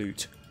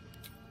Absolute.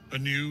 A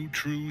new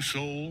true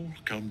soul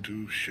come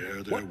to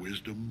share their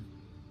wisdom?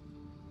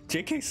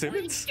 J.K.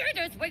 Simmons? We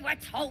did as we were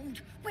told.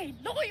 We're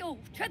loyal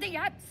to the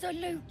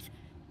Absolute.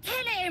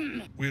 Kill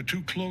him! We're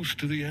too close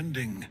to the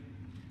ending.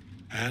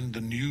 And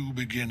the new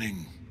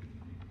beginning.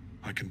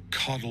 I can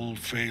coddle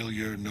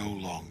failure no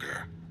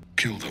longer.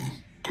 Kill them,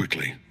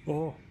 quickly.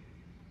 Oh,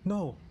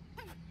 no.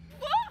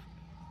 What?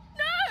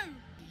 No!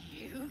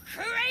 You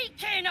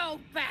creaking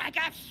old bag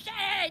of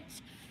shit!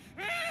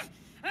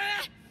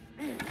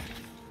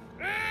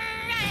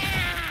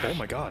 Oh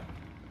my god.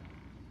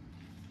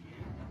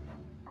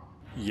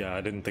 Yeah,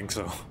 I didn't think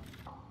so.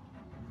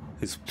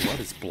 His blood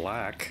is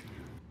black.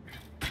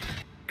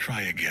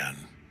 Try again.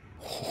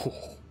 Oh.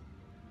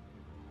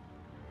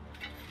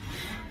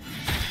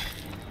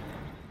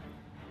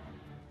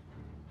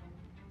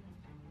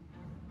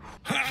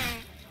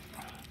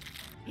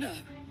 No.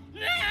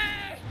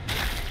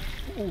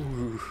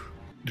 Ooh.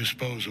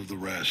 Dispose of the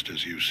rest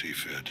as you see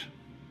fit.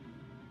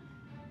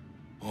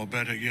 Or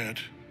better yet,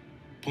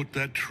 put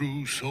that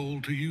true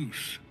soul to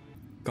use.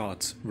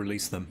 Gods,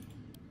 release them.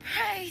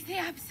 Praise the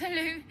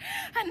Absolute,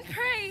 and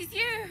praise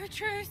you,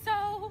 true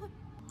soul.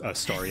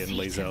 Astarion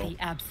The seat of Lae'zel.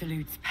 the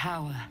Absolute's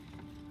power,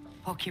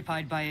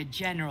 occupied by a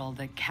general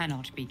that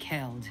cannot be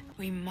killed.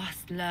 We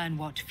must learn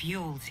what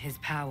fuels his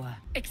power.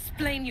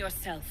 Explain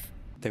yourself.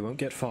 They won't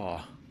get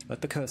far.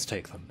 Let the curse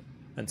take them,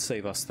 and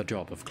save us the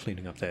job of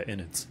cleaning up their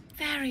innards.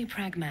 Very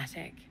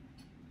pragmatic,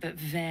 but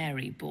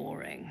very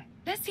boring.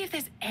 Let's see if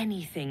there's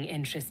anything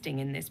interesting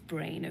in this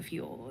brain of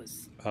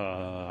yours.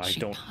 I She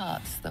don't...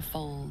 parts the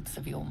folds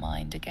of your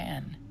mind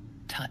again,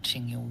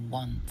 touching your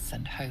wants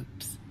and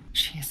hopes.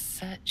 She is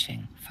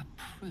searching for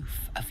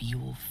proof of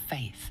your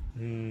faith.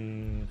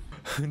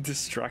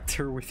 Distract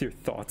her with your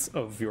thoughts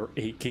of your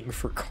aching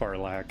for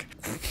Karlach.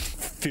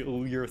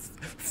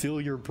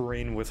 Fill your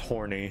brain with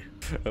horny.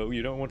 Oh,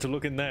 you don't want to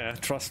look in there,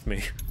 trust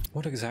me.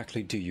 What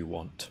exactly do you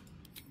want?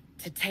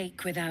 To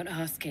take without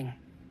asking,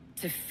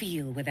 to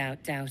feel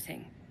without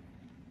doubting,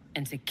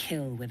 and to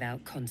kill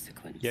without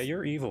consequence. Yeah,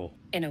 you're evil.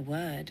 In a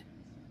word,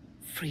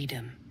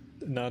 freedom.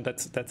 No,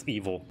 that's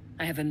evil.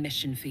 I have a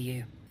mission for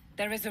you.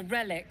 There is a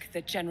relic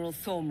that General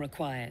Thorm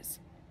requires.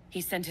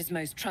 He sent his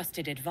most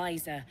trusted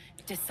advisor,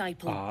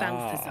 disciple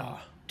Balthazar,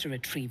 to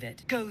retrieve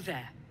it. Go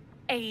there.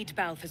 Aid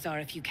Balthazar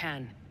if you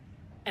can.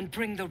 And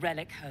bring the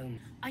relic home.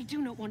 I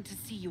do not want to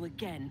see you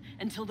again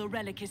until the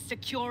relic is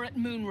secure at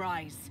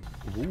moonrise.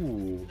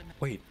 Ooh.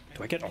 Wait,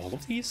 do I get all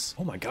of these?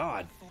 Oh my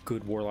god.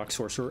 Good Warlock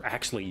Sorcerer?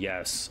 Actually,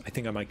 yes. I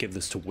think I might give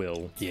this to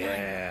Will.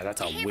 Yeah,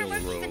 that's a Will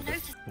robe.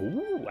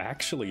 Ooh,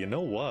 actually, you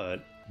know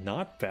what?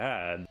 Not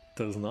bad.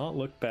 Does not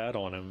look bad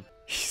on him.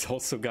 He's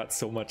also got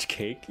so much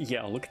cake.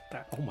 Yeah, look at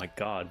that. Oh my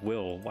god,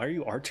 Will, why are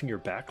you arching your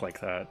back like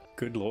that?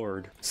 Good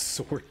lord.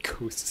 Sword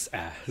Coast's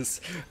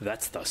ass.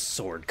 That's the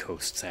Sword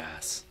Coast's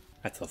ass.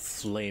 That's the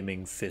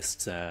Flaming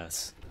Fist's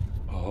ass.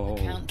 Oh.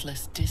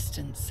 Countless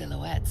distant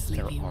silhouettes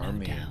leave Their you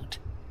army. no doubt.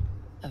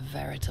 A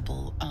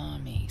veritable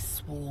army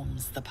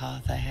swarms the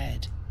path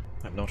ahead.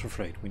 I'm not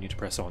afraid. We need to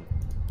press on.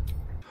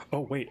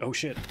 Oh, wait. Oh,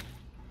 shit.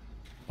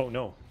 Oh,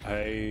 no.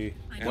 I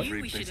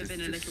knew we should have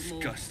been a little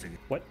more.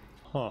 What?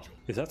 Huh.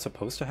 Is that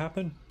supposed to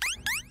happen?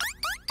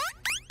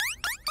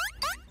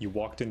 You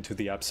walked into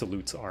the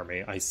Absolute's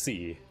army. I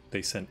see.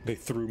 They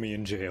threw me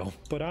in jail.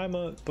 But I'm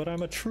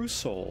a true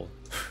soul.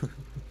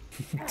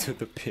 To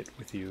the pit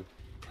with you.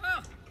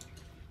 Oh,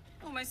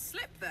 almost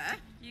slipped there.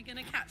 You're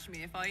gonna catch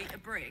me if I eat a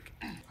brick.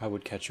 I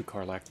would catch you,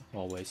 Karlach,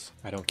 always.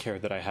 I don't care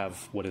that I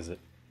have, what is it?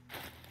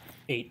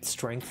 8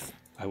 strength.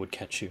 I would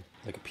catch you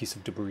like a piece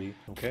of debris.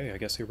 Okay, I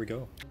guess here we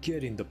go.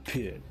 Get in the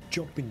pit.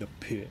 Jump in the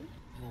pit.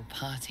 Your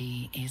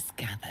party is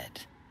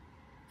gathered.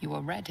 You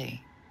are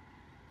ready.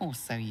 Or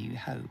so you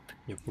hope.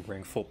 You're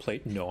wearing full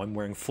plate? No, I'm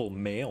wearing full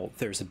mail.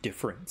 There's a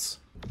difference.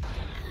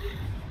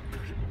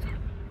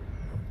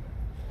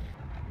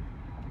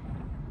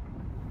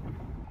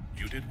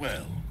 You did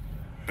well.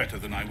 Better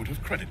than I would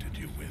have credited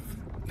you with.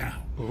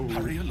 Now,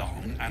 hurry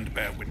along and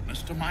bear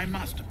witness to my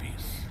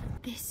masterpiece.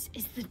 This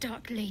is the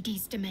Dark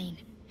Lady's domain.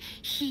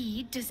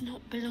 He does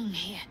not belong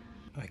here.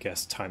 I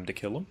guess time to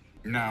kill him.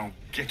 Now,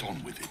 get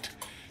on with it.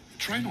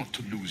 Try not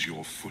to lose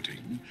your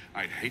footing.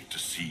 I'd hate to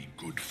see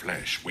good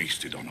flesh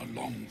wasted on a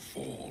long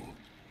fall.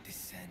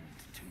 Descend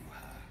to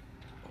her.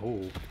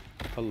 Oh,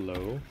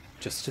 hello.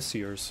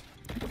 Justiciars.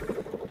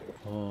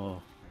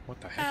 Oh,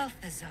 what the heck?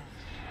 Balthazar.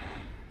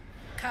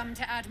 Come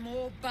to add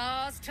more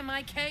bars to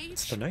my cage?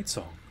 It's the Night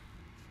Song.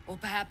 Or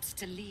perhaps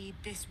to lead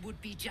this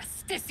would-be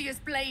Justiciar's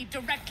blade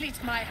directly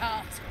to my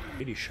heart?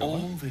 Lady Shaw.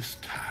 All this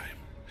time,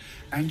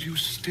 and you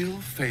still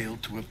fail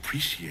to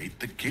appreciate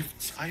the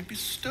gifts I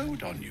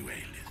bestowed on you,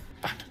 Aelin.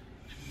 But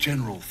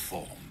General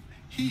Thorm,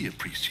 he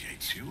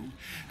appreciates you,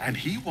 and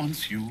he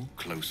wants you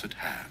close at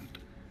hand.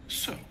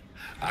 So,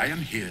 I am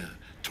here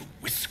to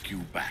whisk you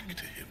back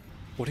to him.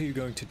 What are you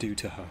going to do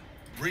to her?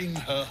 Bring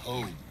her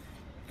home.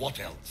 What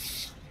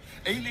else?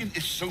 Aelin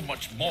is so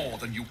much more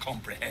than you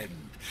comprehend.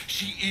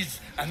 She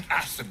is an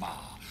Asimar,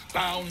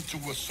 bound to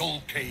a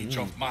soul cage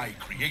of my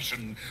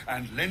creation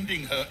and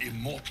lending her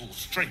immortal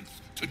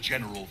strength to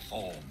General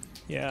Thorm.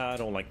 Yeah, I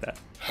don't like that.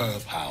 Her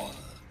power,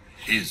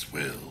 his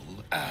will,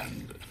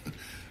 and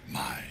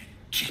my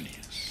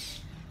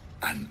genius.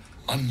 An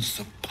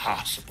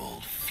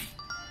unsurpassable feat.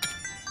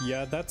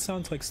 Yeah, that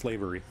sounds like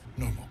slavery.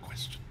 No more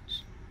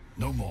questions.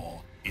 No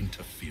more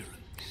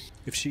interference.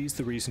 If she's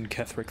the reason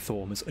Ketheric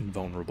Thorm is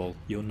invulnerable,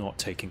 you're not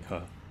taking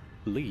her.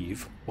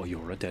 Leave, or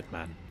you're a dead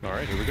man.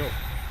 Alright, here we go.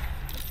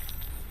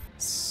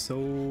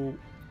 So...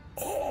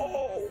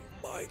 Oh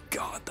my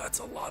god, that's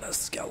a lot of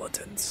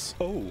skeletons.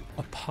 Oh,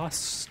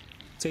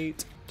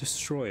 apostate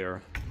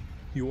destroyer.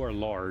 You are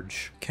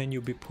large. Can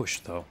you be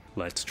pushed, though?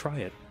 Let's try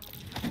it.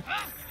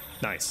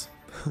 Nice.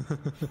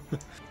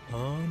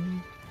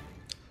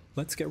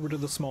 Let's get rid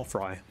of the small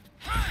fry.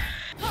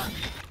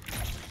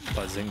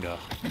 Bazinga.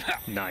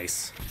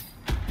 Nice.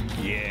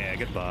 Yeah,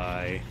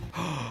 goodbye.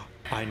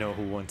 I know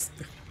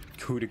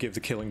who to give the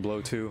killing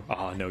blow to.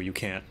 Ah, no, you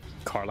can't.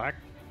 Karlach?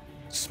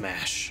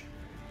 Smash.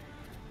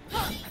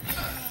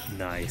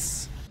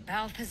 Nice.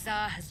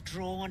 Balthazar has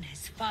drawn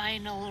his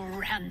final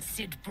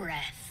rancid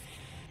breath.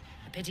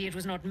 A pity it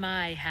was not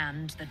my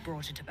hand that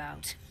brought it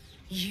about.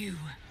 You,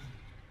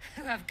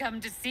 who have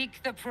come to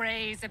seek the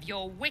praise of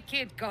your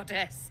wicked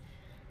goddess.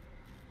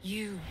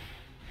 You,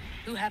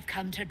 who have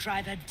come to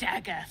drive a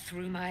dagger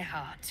through my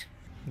heart.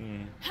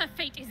 Her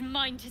fate is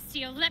mine to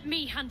seal. Let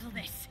me handle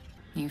this.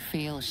 You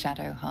feel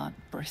Shadowheart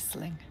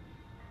bristling.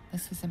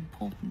 This is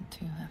important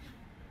to her.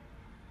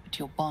 But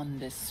your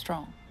bond is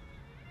strong.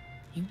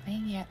 You may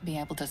yet be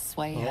able to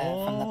sway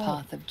her from the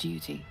path of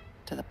duty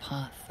to the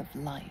path of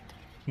light.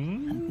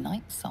 And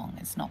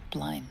Nightsong is not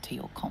blind to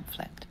your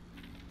conflict.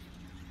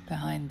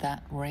 Behind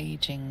that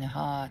raging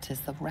heart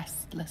is the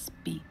restless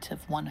beat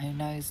of one who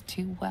knows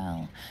too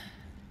well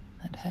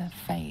that her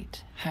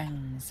fate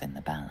hangs in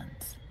the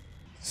balance.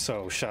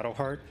 So,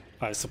 Shadowheart,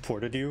 I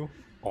supported you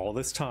all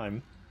this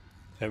time,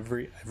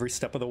 every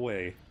step of the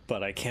way,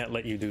 but I can't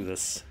let you do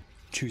this.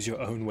 Choose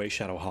your own way,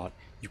 Shadowheart.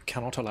 You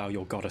cannot allow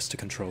your goddess to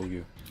control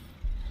you.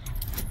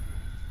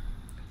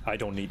 I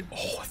don't need...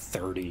 Oh,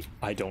 30.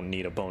 I don't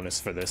need a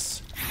bonus for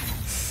this.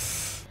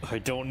 I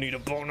don't need a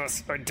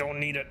bonus. I don't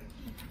need it.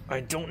 I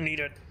don't need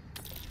it.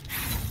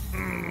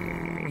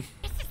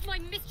 This is my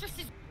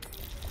mistress's...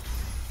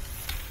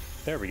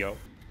 There we go.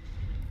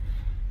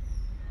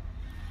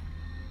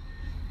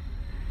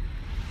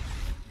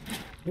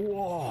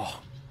 Whoa.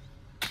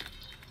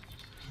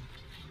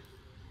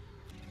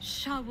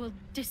 Shah will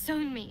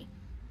disown me.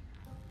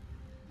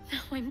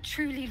 Now I'm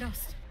truly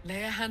lost.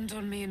 Lay a hand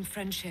on me in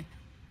friendship,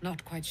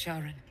 not quite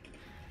Sharon.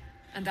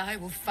 And I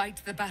will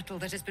fight the battle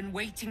that has been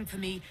waiting for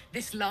me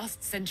this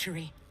last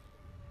century.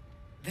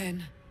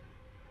 Then,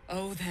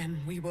 oh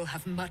then, we will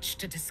have much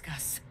to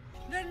discuss.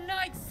 The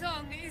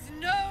Nightsong is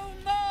no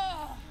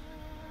more!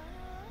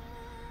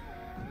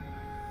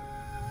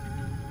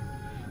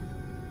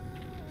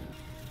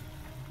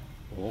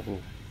 Oh.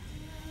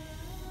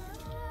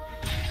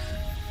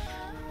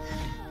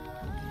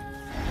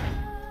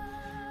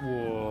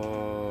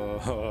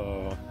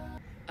 Whoa.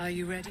 Are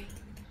you ready?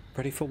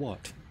 Ready for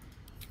what?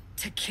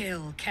 To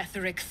kill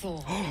Ketheric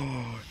Thorm.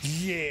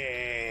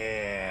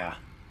 Yeah!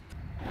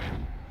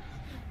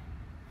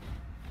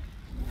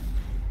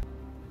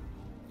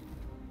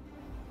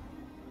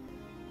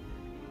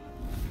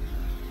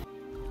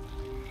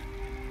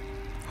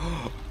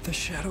 The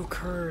Shadow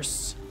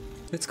Curse!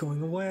 It's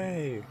going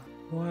away!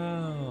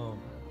 Wow!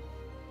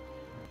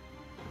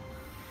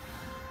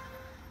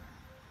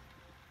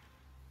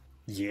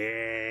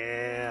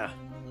 Yeah!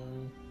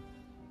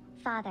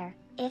 Father,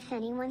 if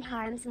anyone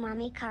harms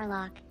Mommy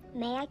Karlach,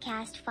 may I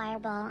cast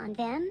Fireball on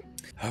them?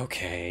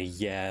 Okay,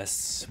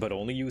 yes, but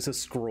only use a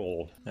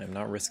scroll. I'm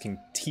not risking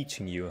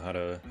teaching you how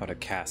to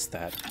cast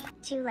that.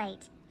 Too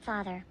late,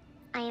 Father.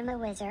 I am a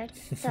wizard,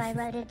 so I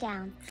wrote it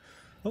down.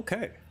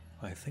 Okay,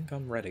 I think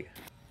I'm ready.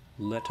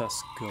 Let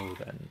us go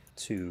then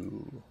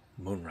to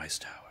Moonrise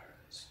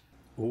Towers.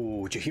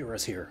 Ooh,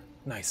 Jaheira's here.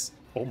 Nice.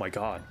 Oh my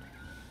god.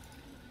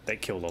 They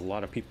killed a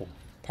lot of people.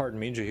 Pardon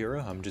me,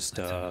 Jaheira, I'm just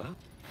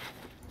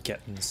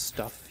getting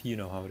stuff. You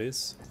know how it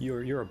is.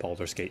 You're a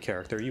Baldur's Gate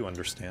character, you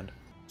understand.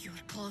 You're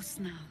close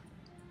now.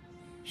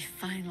 Your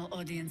final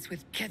audience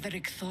with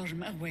Ketheric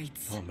Thorm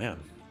awaits. Oh man,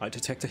 I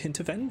detect a hint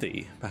of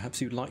envy.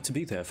 Perhaps you'd like to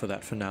be there for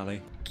that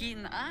finale.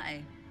 Keen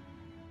eye.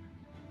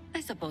 I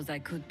suppose I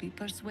could be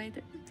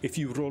persuaded. If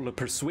you roll a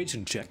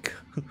persuasion check,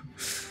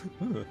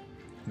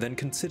 then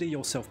consider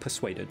yourself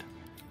persuaded.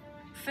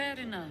 Fair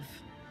enough.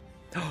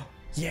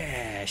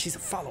 Yeah, she's a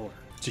follower.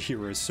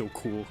 Jaheira is so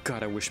cool.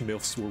 God, I wish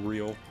MILFs were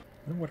real. I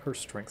wonder what her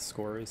strength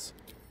score is.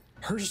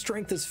 Her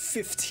strength is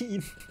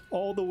 15.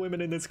 All the women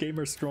in this game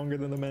are stronger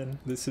than the men.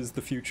 This is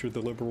the future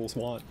the liberals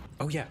want.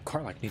 Oh yeah,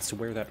 Karlach needs to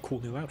wear that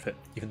cool new outfit,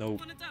 even though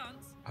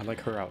I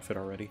like her outfit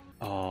already.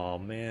 Oh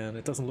man,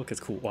 it doesn't look as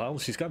cool. Well,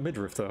 she's got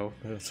midriff though,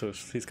 so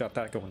she's got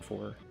that going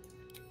for her.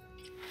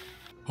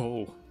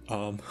 Oh,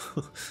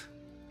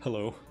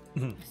 hello.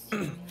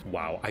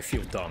 Wow, I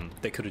feel dumb.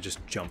 They could have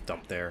just jumped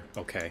up there.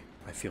 Okay,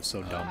 I feel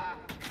so dumb.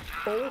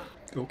 Oh,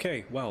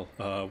 okay, well,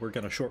 we're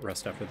gonna short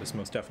rest after this,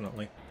 most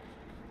definitely.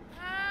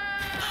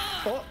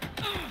 Oh!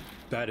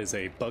 That is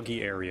a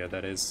buggy area,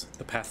 that is.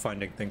 The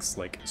pathfinding thinks,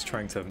 like, it's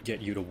trying to get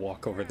you to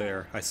walk over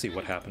there. I see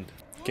what happened.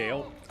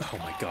 Gale? Oh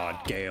my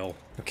god, Gale.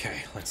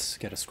 Okay, let's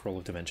get a Scroll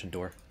of Dimension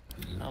door.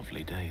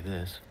 Lovely day,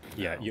 this.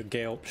 Yeah, you,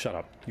 Gale, shut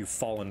up. You've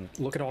fallen.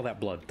 Look at all that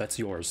blood. That's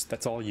yours.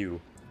 That's all you.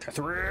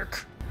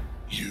 Ketherick!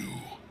 You,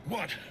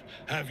 what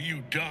have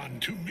you done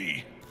to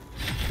me?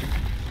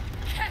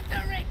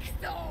 Ketherick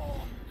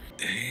Thorm!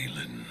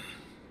 Aelin.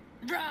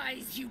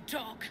 Rise, you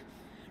dog.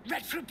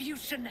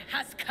 Retribution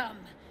has come,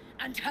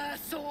 and her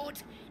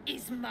sword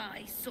is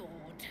my sword.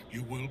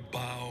 You will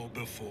bow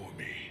before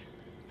me.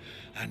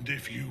 And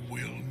if you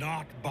will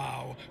not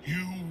bow,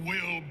 you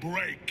will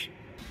break.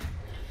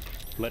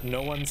 Let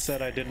no one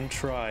said I didn't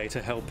try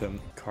to help him.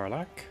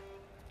 Karlach,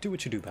 do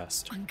what you do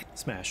best.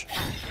 Smash.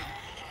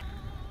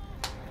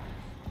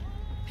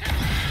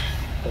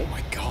 Oh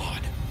my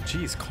god.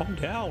 Jeez, calm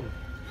down.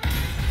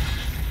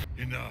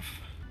 Enough.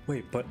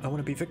 Wait, but I want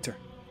to be Victor.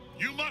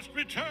 You must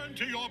return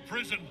to your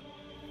prison,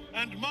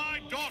 and my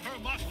daughter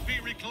must be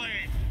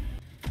reclaimed.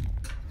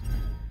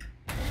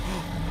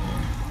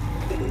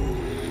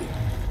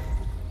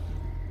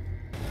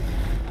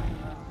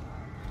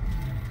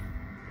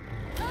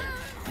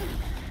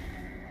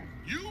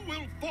 You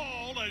will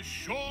fall as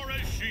sure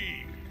as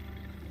she.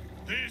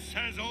 This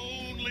has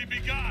only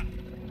begun.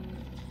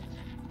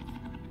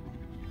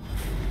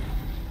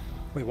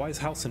 Wait, why is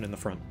Halsin in the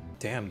front?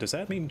 Damn, does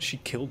that mean she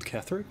killed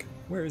Ketherick?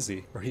 Where is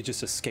he? Or he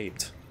just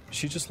escaped?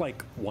 She just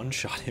like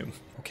one-shot him.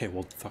 Okay,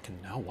 well fucking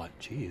now what?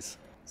 Jeez.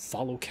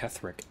 Follow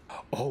Ketherick.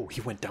 Oh,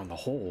 he went down the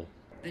hole.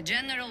 The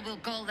general will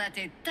call that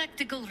a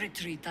tactical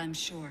retreat, I'm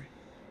sure.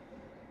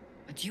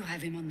 But you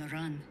have him on the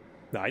run.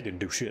 I didn't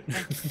do shit.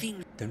 That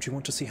thing. Don't you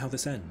want to see how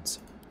this ends?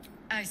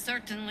 I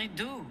certainly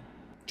do.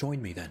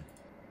 Join me then.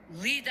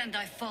 Lead and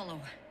I follow,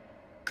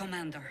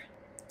 Commander.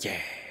 Yeah.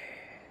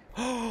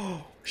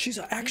 Oh, she's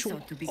an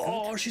actual.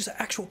 Oh, she's an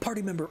actual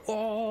party member.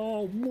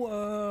 Oh,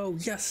 whoa!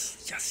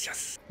 Yes, yes,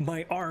 yes.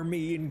 My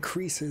army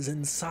increases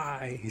in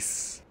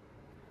size.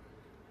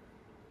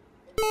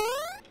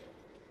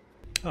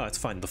 Oh, it's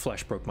fine. The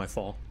flesh broke my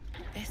fall.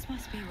 This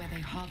must be where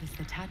they harvest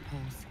the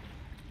tadpoles.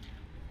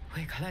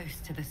 We're close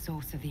to the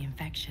source of the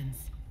infections.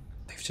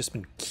 They've just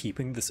been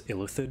keeping this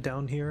illithid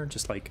down here,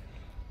 just like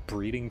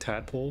breeding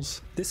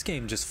tadpoles. This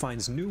game just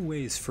finds new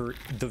ways for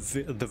the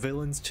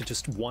villains to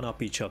just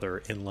one-up each other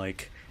in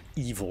like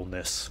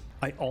evilness.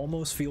 I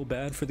almost feel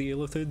bad for the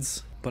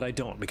illithids, but I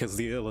don't, because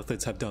the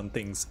illithids have done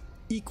things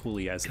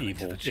equally as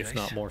evil, if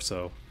not more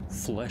so.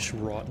 Flesh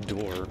rot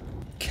door.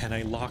 Can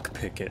I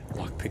lockpick it?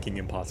 Lockpicking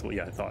impossible.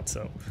 Yeah, I thought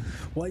so.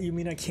 What, you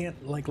mean I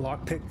can't like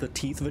lockpick the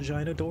teeth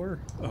vagina door?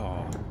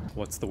 Oh,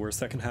 what's the worst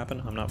that can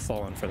happen? I'm not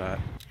falling for that.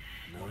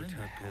 No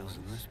tadpoles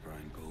in this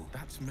brine pool.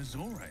 That's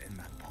Mazora in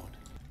that pod.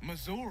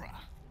 Mazora?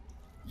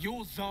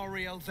 You're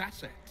Zariel's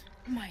asset.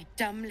 My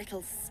dumb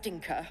little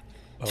stinker.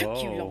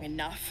 Took you long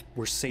enough.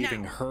 We're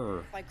saving now,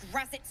 her. By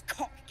Grazit's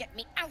cock, get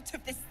me out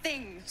of this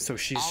thing. So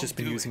she's just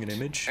been using an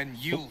image? And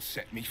you'll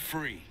set me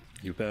free.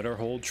 You better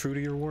hold true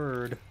to your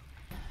word.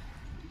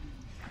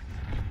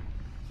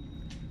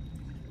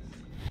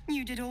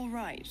 You did all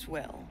right,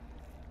 Will.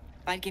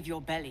 I'd give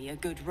your belly a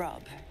good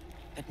rub,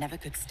 but never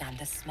could stand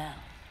the smell.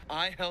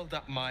 I held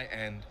up my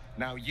end.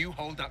 Now you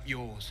hold up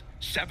yours.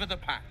 Sever the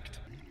pact.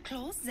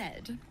 Clause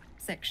Z,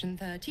 Section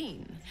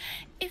 13.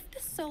 If the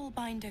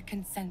Soulbinder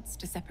consents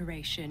to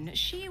separation,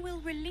 she will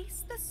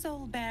release the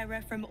Soul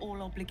Bearer from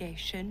all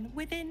obligation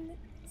within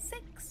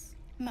 6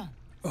 months.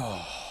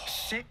 Oh.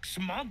 6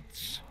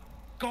 months?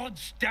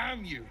 Gods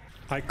damn you!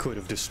 I could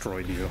have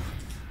destroyed you.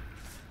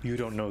 You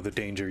don't know the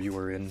danger you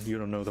are in. You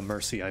don't know the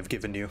mercy I've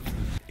given you.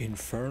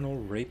 Infernal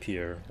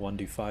Rapier,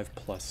 1d5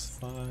 plus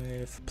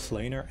 5.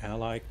 Planar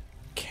ally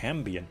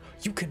Cambion.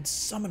 You can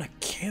summon a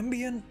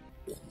Cambion?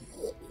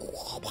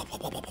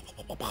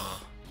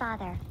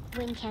 Father,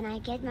 when can I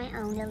get my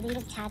own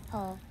elite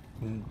tadpole?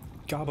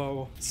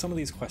 Gabo, some of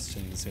these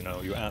questions, you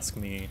know, you ask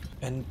me,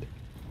 and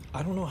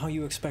I don't know how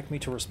you expect me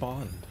to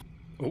respond.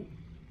 Oh,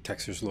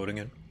 texture's loading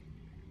in.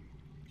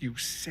 You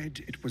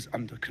said it was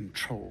under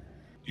control.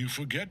 You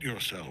forget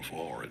yourself,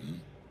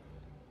 Orin.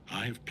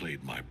 I have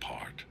played my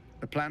part.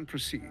 The plan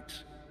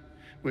proceeds.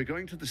 We're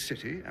going to the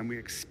city, and we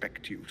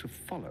expect you to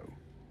follow.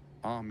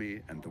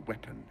 Army and the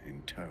weapon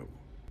in tow.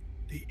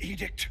 The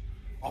Edict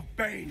of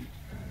Bane.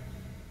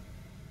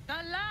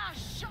 The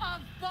Lash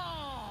of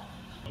Ball.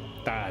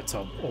 That's a...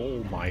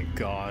 oh my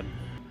god.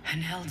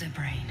 An elder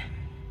brain.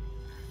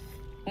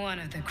 One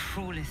of the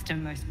cruelest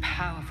and most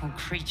powerful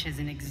creatures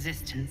in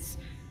existence.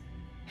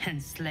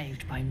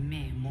 Enslaved by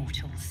mere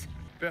mortals.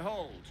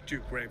 Behold,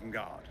 Duke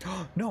Ravengard.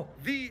 No.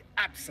 The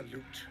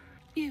Absolute.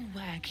 You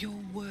wag your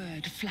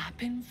word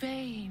flap in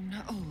vain,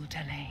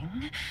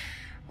 Alderling.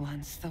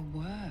 Once the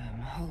worm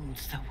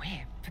holds the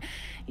whip,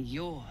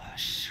 your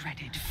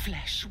shredded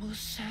flesh will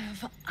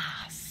serve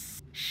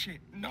us.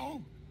 Shit,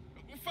 no!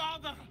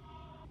 Father!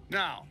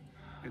 Now,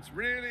 it's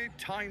really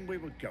time we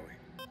were going.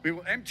 We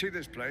will empty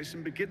this place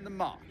and begin the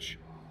march.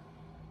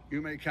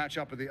 You may catch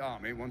up with the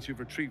army once you've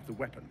retrieved the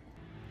weapon.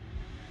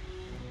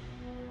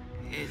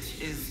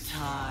 It is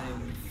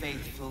time,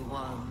 faithful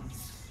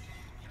ones.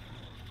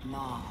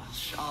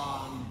 March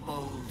on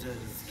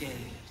Baldur's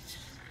Gate.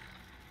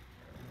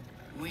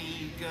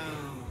 We go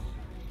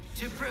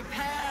to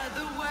prepare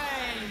the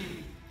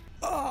way.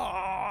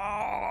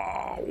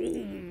 Oh,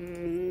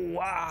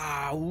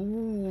 wow.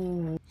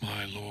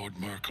 My Lord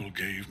Merkel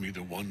gave me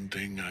the one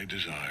thing I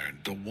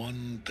desired, the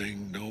one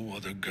thing no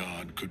other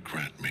god could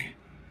grant me.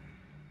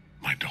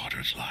 My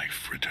daughter's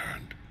life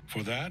returned.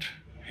 For that,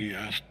 he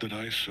asked that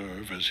I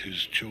serve as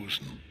his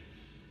chosen.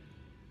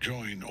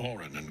 Join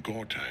Orin and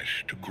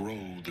Gortash to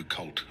grow the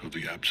cult of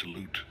the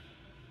Absolute,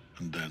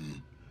 and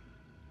then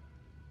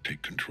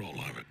take control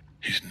of it.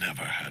 He's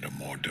never had a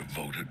more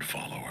devoted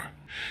follower.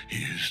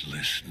 He is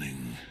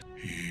listening.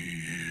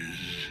 He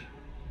is...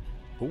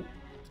 Oh.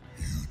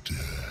 You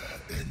dare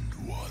end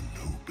one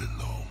who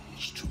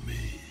belongs to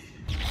me.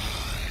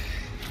 I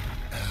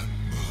am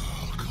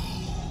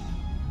Merkel,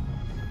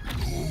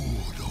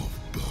 Lord of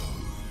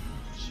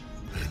Bones,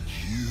 and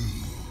you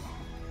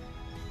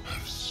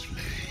have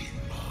slain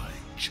my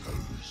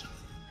chosen.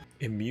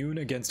 Immune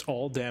against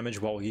all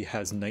damage while he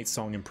has Night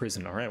Song in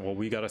prison. Alright, well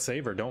we gotta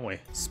save her, don't we?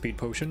 Speed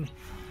potion.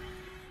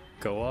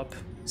 Go up,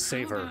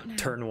 save her,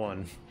 turn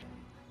 1.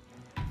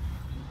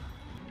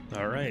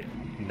 Alright,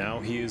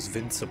 now he is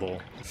vincible.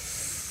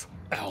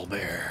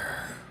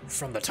 Owlbear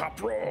from the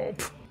top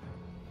rope.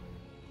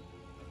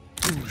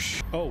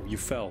 Oosh. Oh, you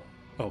fell.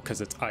 Oh,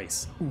 because it's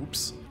ice.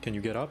 Oops. Can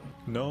you get up?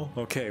 No?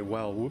 Okay,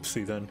 well,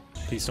 whoopsie then.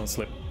 Please don't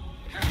slip.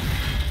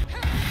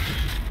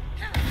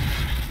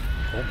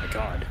 Oh my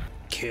god.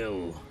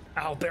 Kill.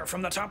 Owlbear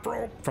from the top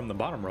rope. From the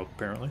bottom rope,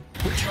 apparently.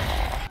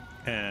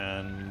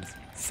 And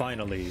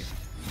finally,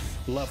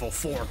 level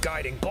 4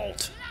 guiding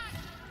bolt.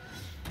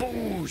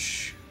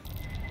 Boosh.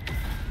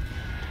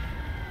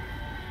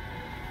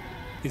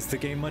 Is the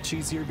game much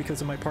easier because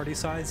of my party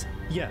size?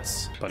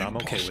 Yes, but I'm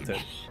okay with it.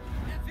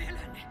 The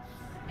villain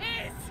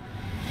is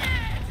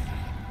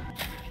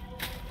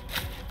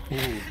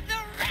Ooh. the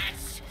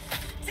rats.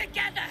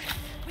 Together,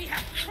 we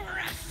have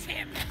crushed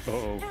him.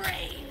 Uh-oh.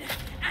 Brain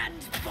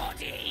and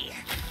body.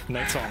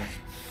 Night Song.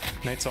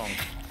 Night Song.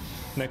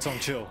 Night Song,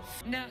 chill.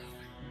 Now,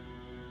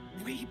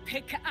 we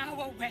pick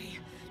our way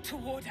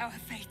toward our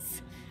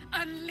fates.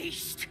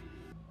 Unleashed.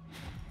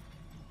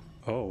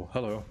 Oh,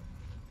 hello.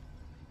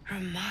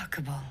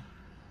 Remarkable.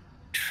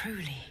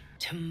 Truly,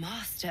 to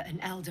master an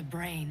elder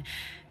brain,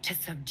 to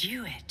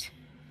subdue it.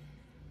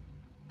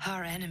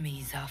 Our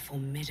enemies are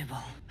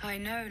formidable. I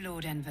know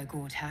Lord Enver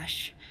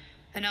Gortash,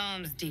 an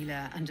arms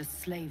dealer and a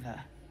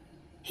slaver.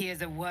 He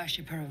is a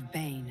worshipper of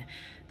Bane,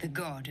 the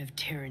god of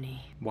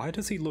tyranny. Why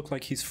does he look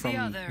like he's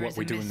from What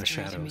We Do in the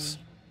Shadows?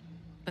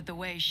 But the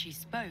way she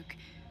spoke,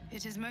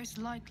 it is most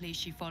likely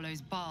she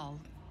follows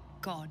Baal,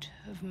 god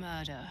of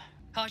murder.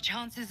 Our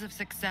chances of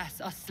success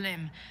are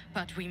slim,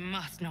 but we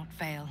must not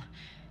fail.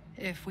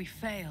 If we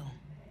fail,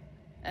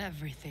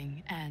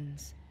 everything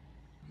ends.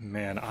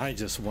 Man, I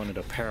just wanted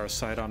a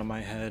parasite onto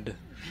my head.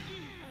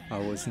 I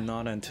was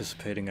not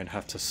anticipating I'd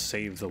have to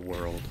save the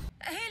world.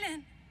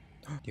 Aelin!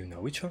 You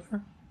know each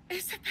other?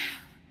 Isabel!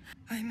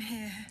 I'm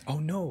here. Oh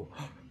no!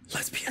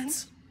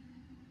 Lesbians!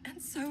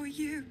 And so are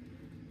you.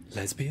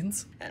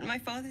 Lesbians? And my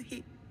father,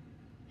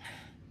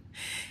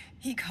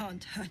 he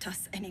can't hurt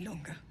us any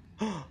longer.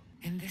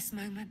 In this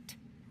moment,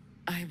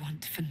 I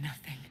want for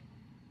nothing.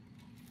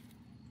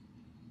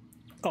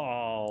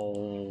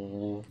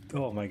 Oh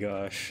my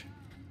gosh.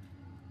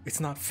 It's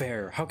not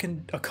fair. How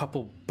can a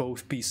couple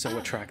both be so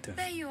attractive?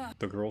 There you are.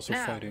 The girls are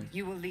now, fighting.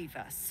 You will leave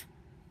us.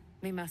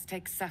 We must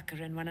take succor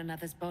in one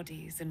another's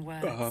bodies and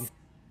words.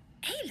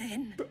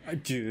 Aelin!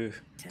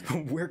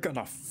 We're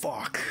gonna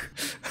fuck.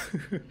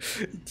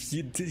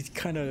 You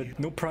kind of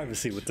no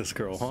privacy with this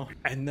girl, huh?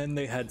 And then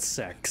they had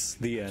sex.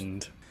 The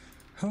end.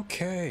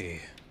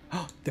 Okay.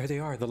 Oh, there they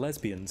are, the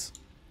lesbians.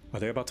 Are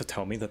they about to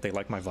tell me that they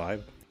like my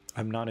vibe?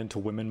 I'm not into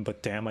women,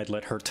 but damn, I'd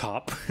let her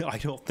top. I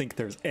don't think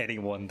there's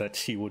anyone that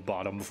she would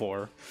bottom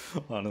for,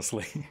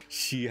 honestly.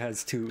 She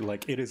has to,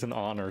 like, it is an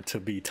honor to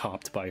be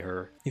topped by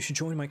her. You should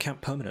join my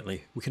camp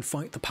permanently. We can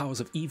fight the powers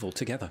of evil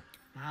together.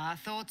 Our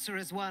thoughts are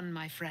as one,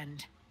 my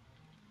friend.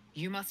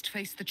 You must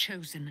face the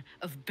chosen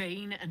of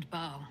Bane and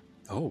Baal.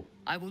 Oh.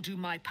 I will do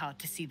my part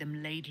to see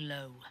them laid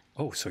low.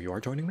 Oh, so you are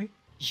joining me?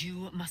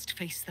 You must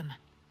face them.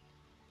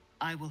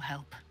 I will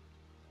help.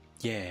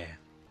 Yeah.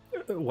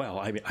 Well,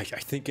 I mean, I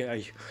think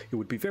it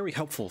would be very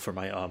helpful for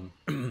my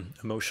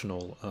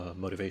emotional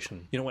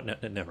motivation. You know what?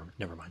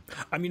 Never mind.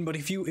 I mean, but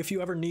if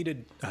you ever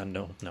needed,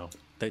 no,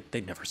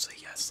 they'd never say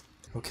yes.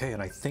 Okay,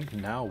 and I think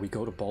now we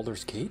go to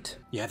Baldur's Gate.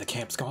 Yeah, the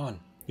camp's gone.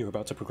 You're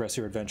about to progress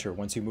your adventure.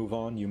 Once you move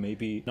on, you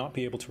may not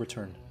be able to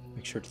return.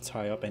 Make sure to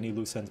tie up any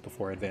loose ends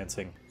before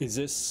advancing. Is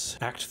this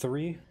Act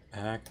 3?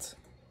 Act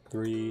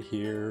 3,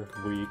 here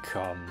we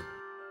come.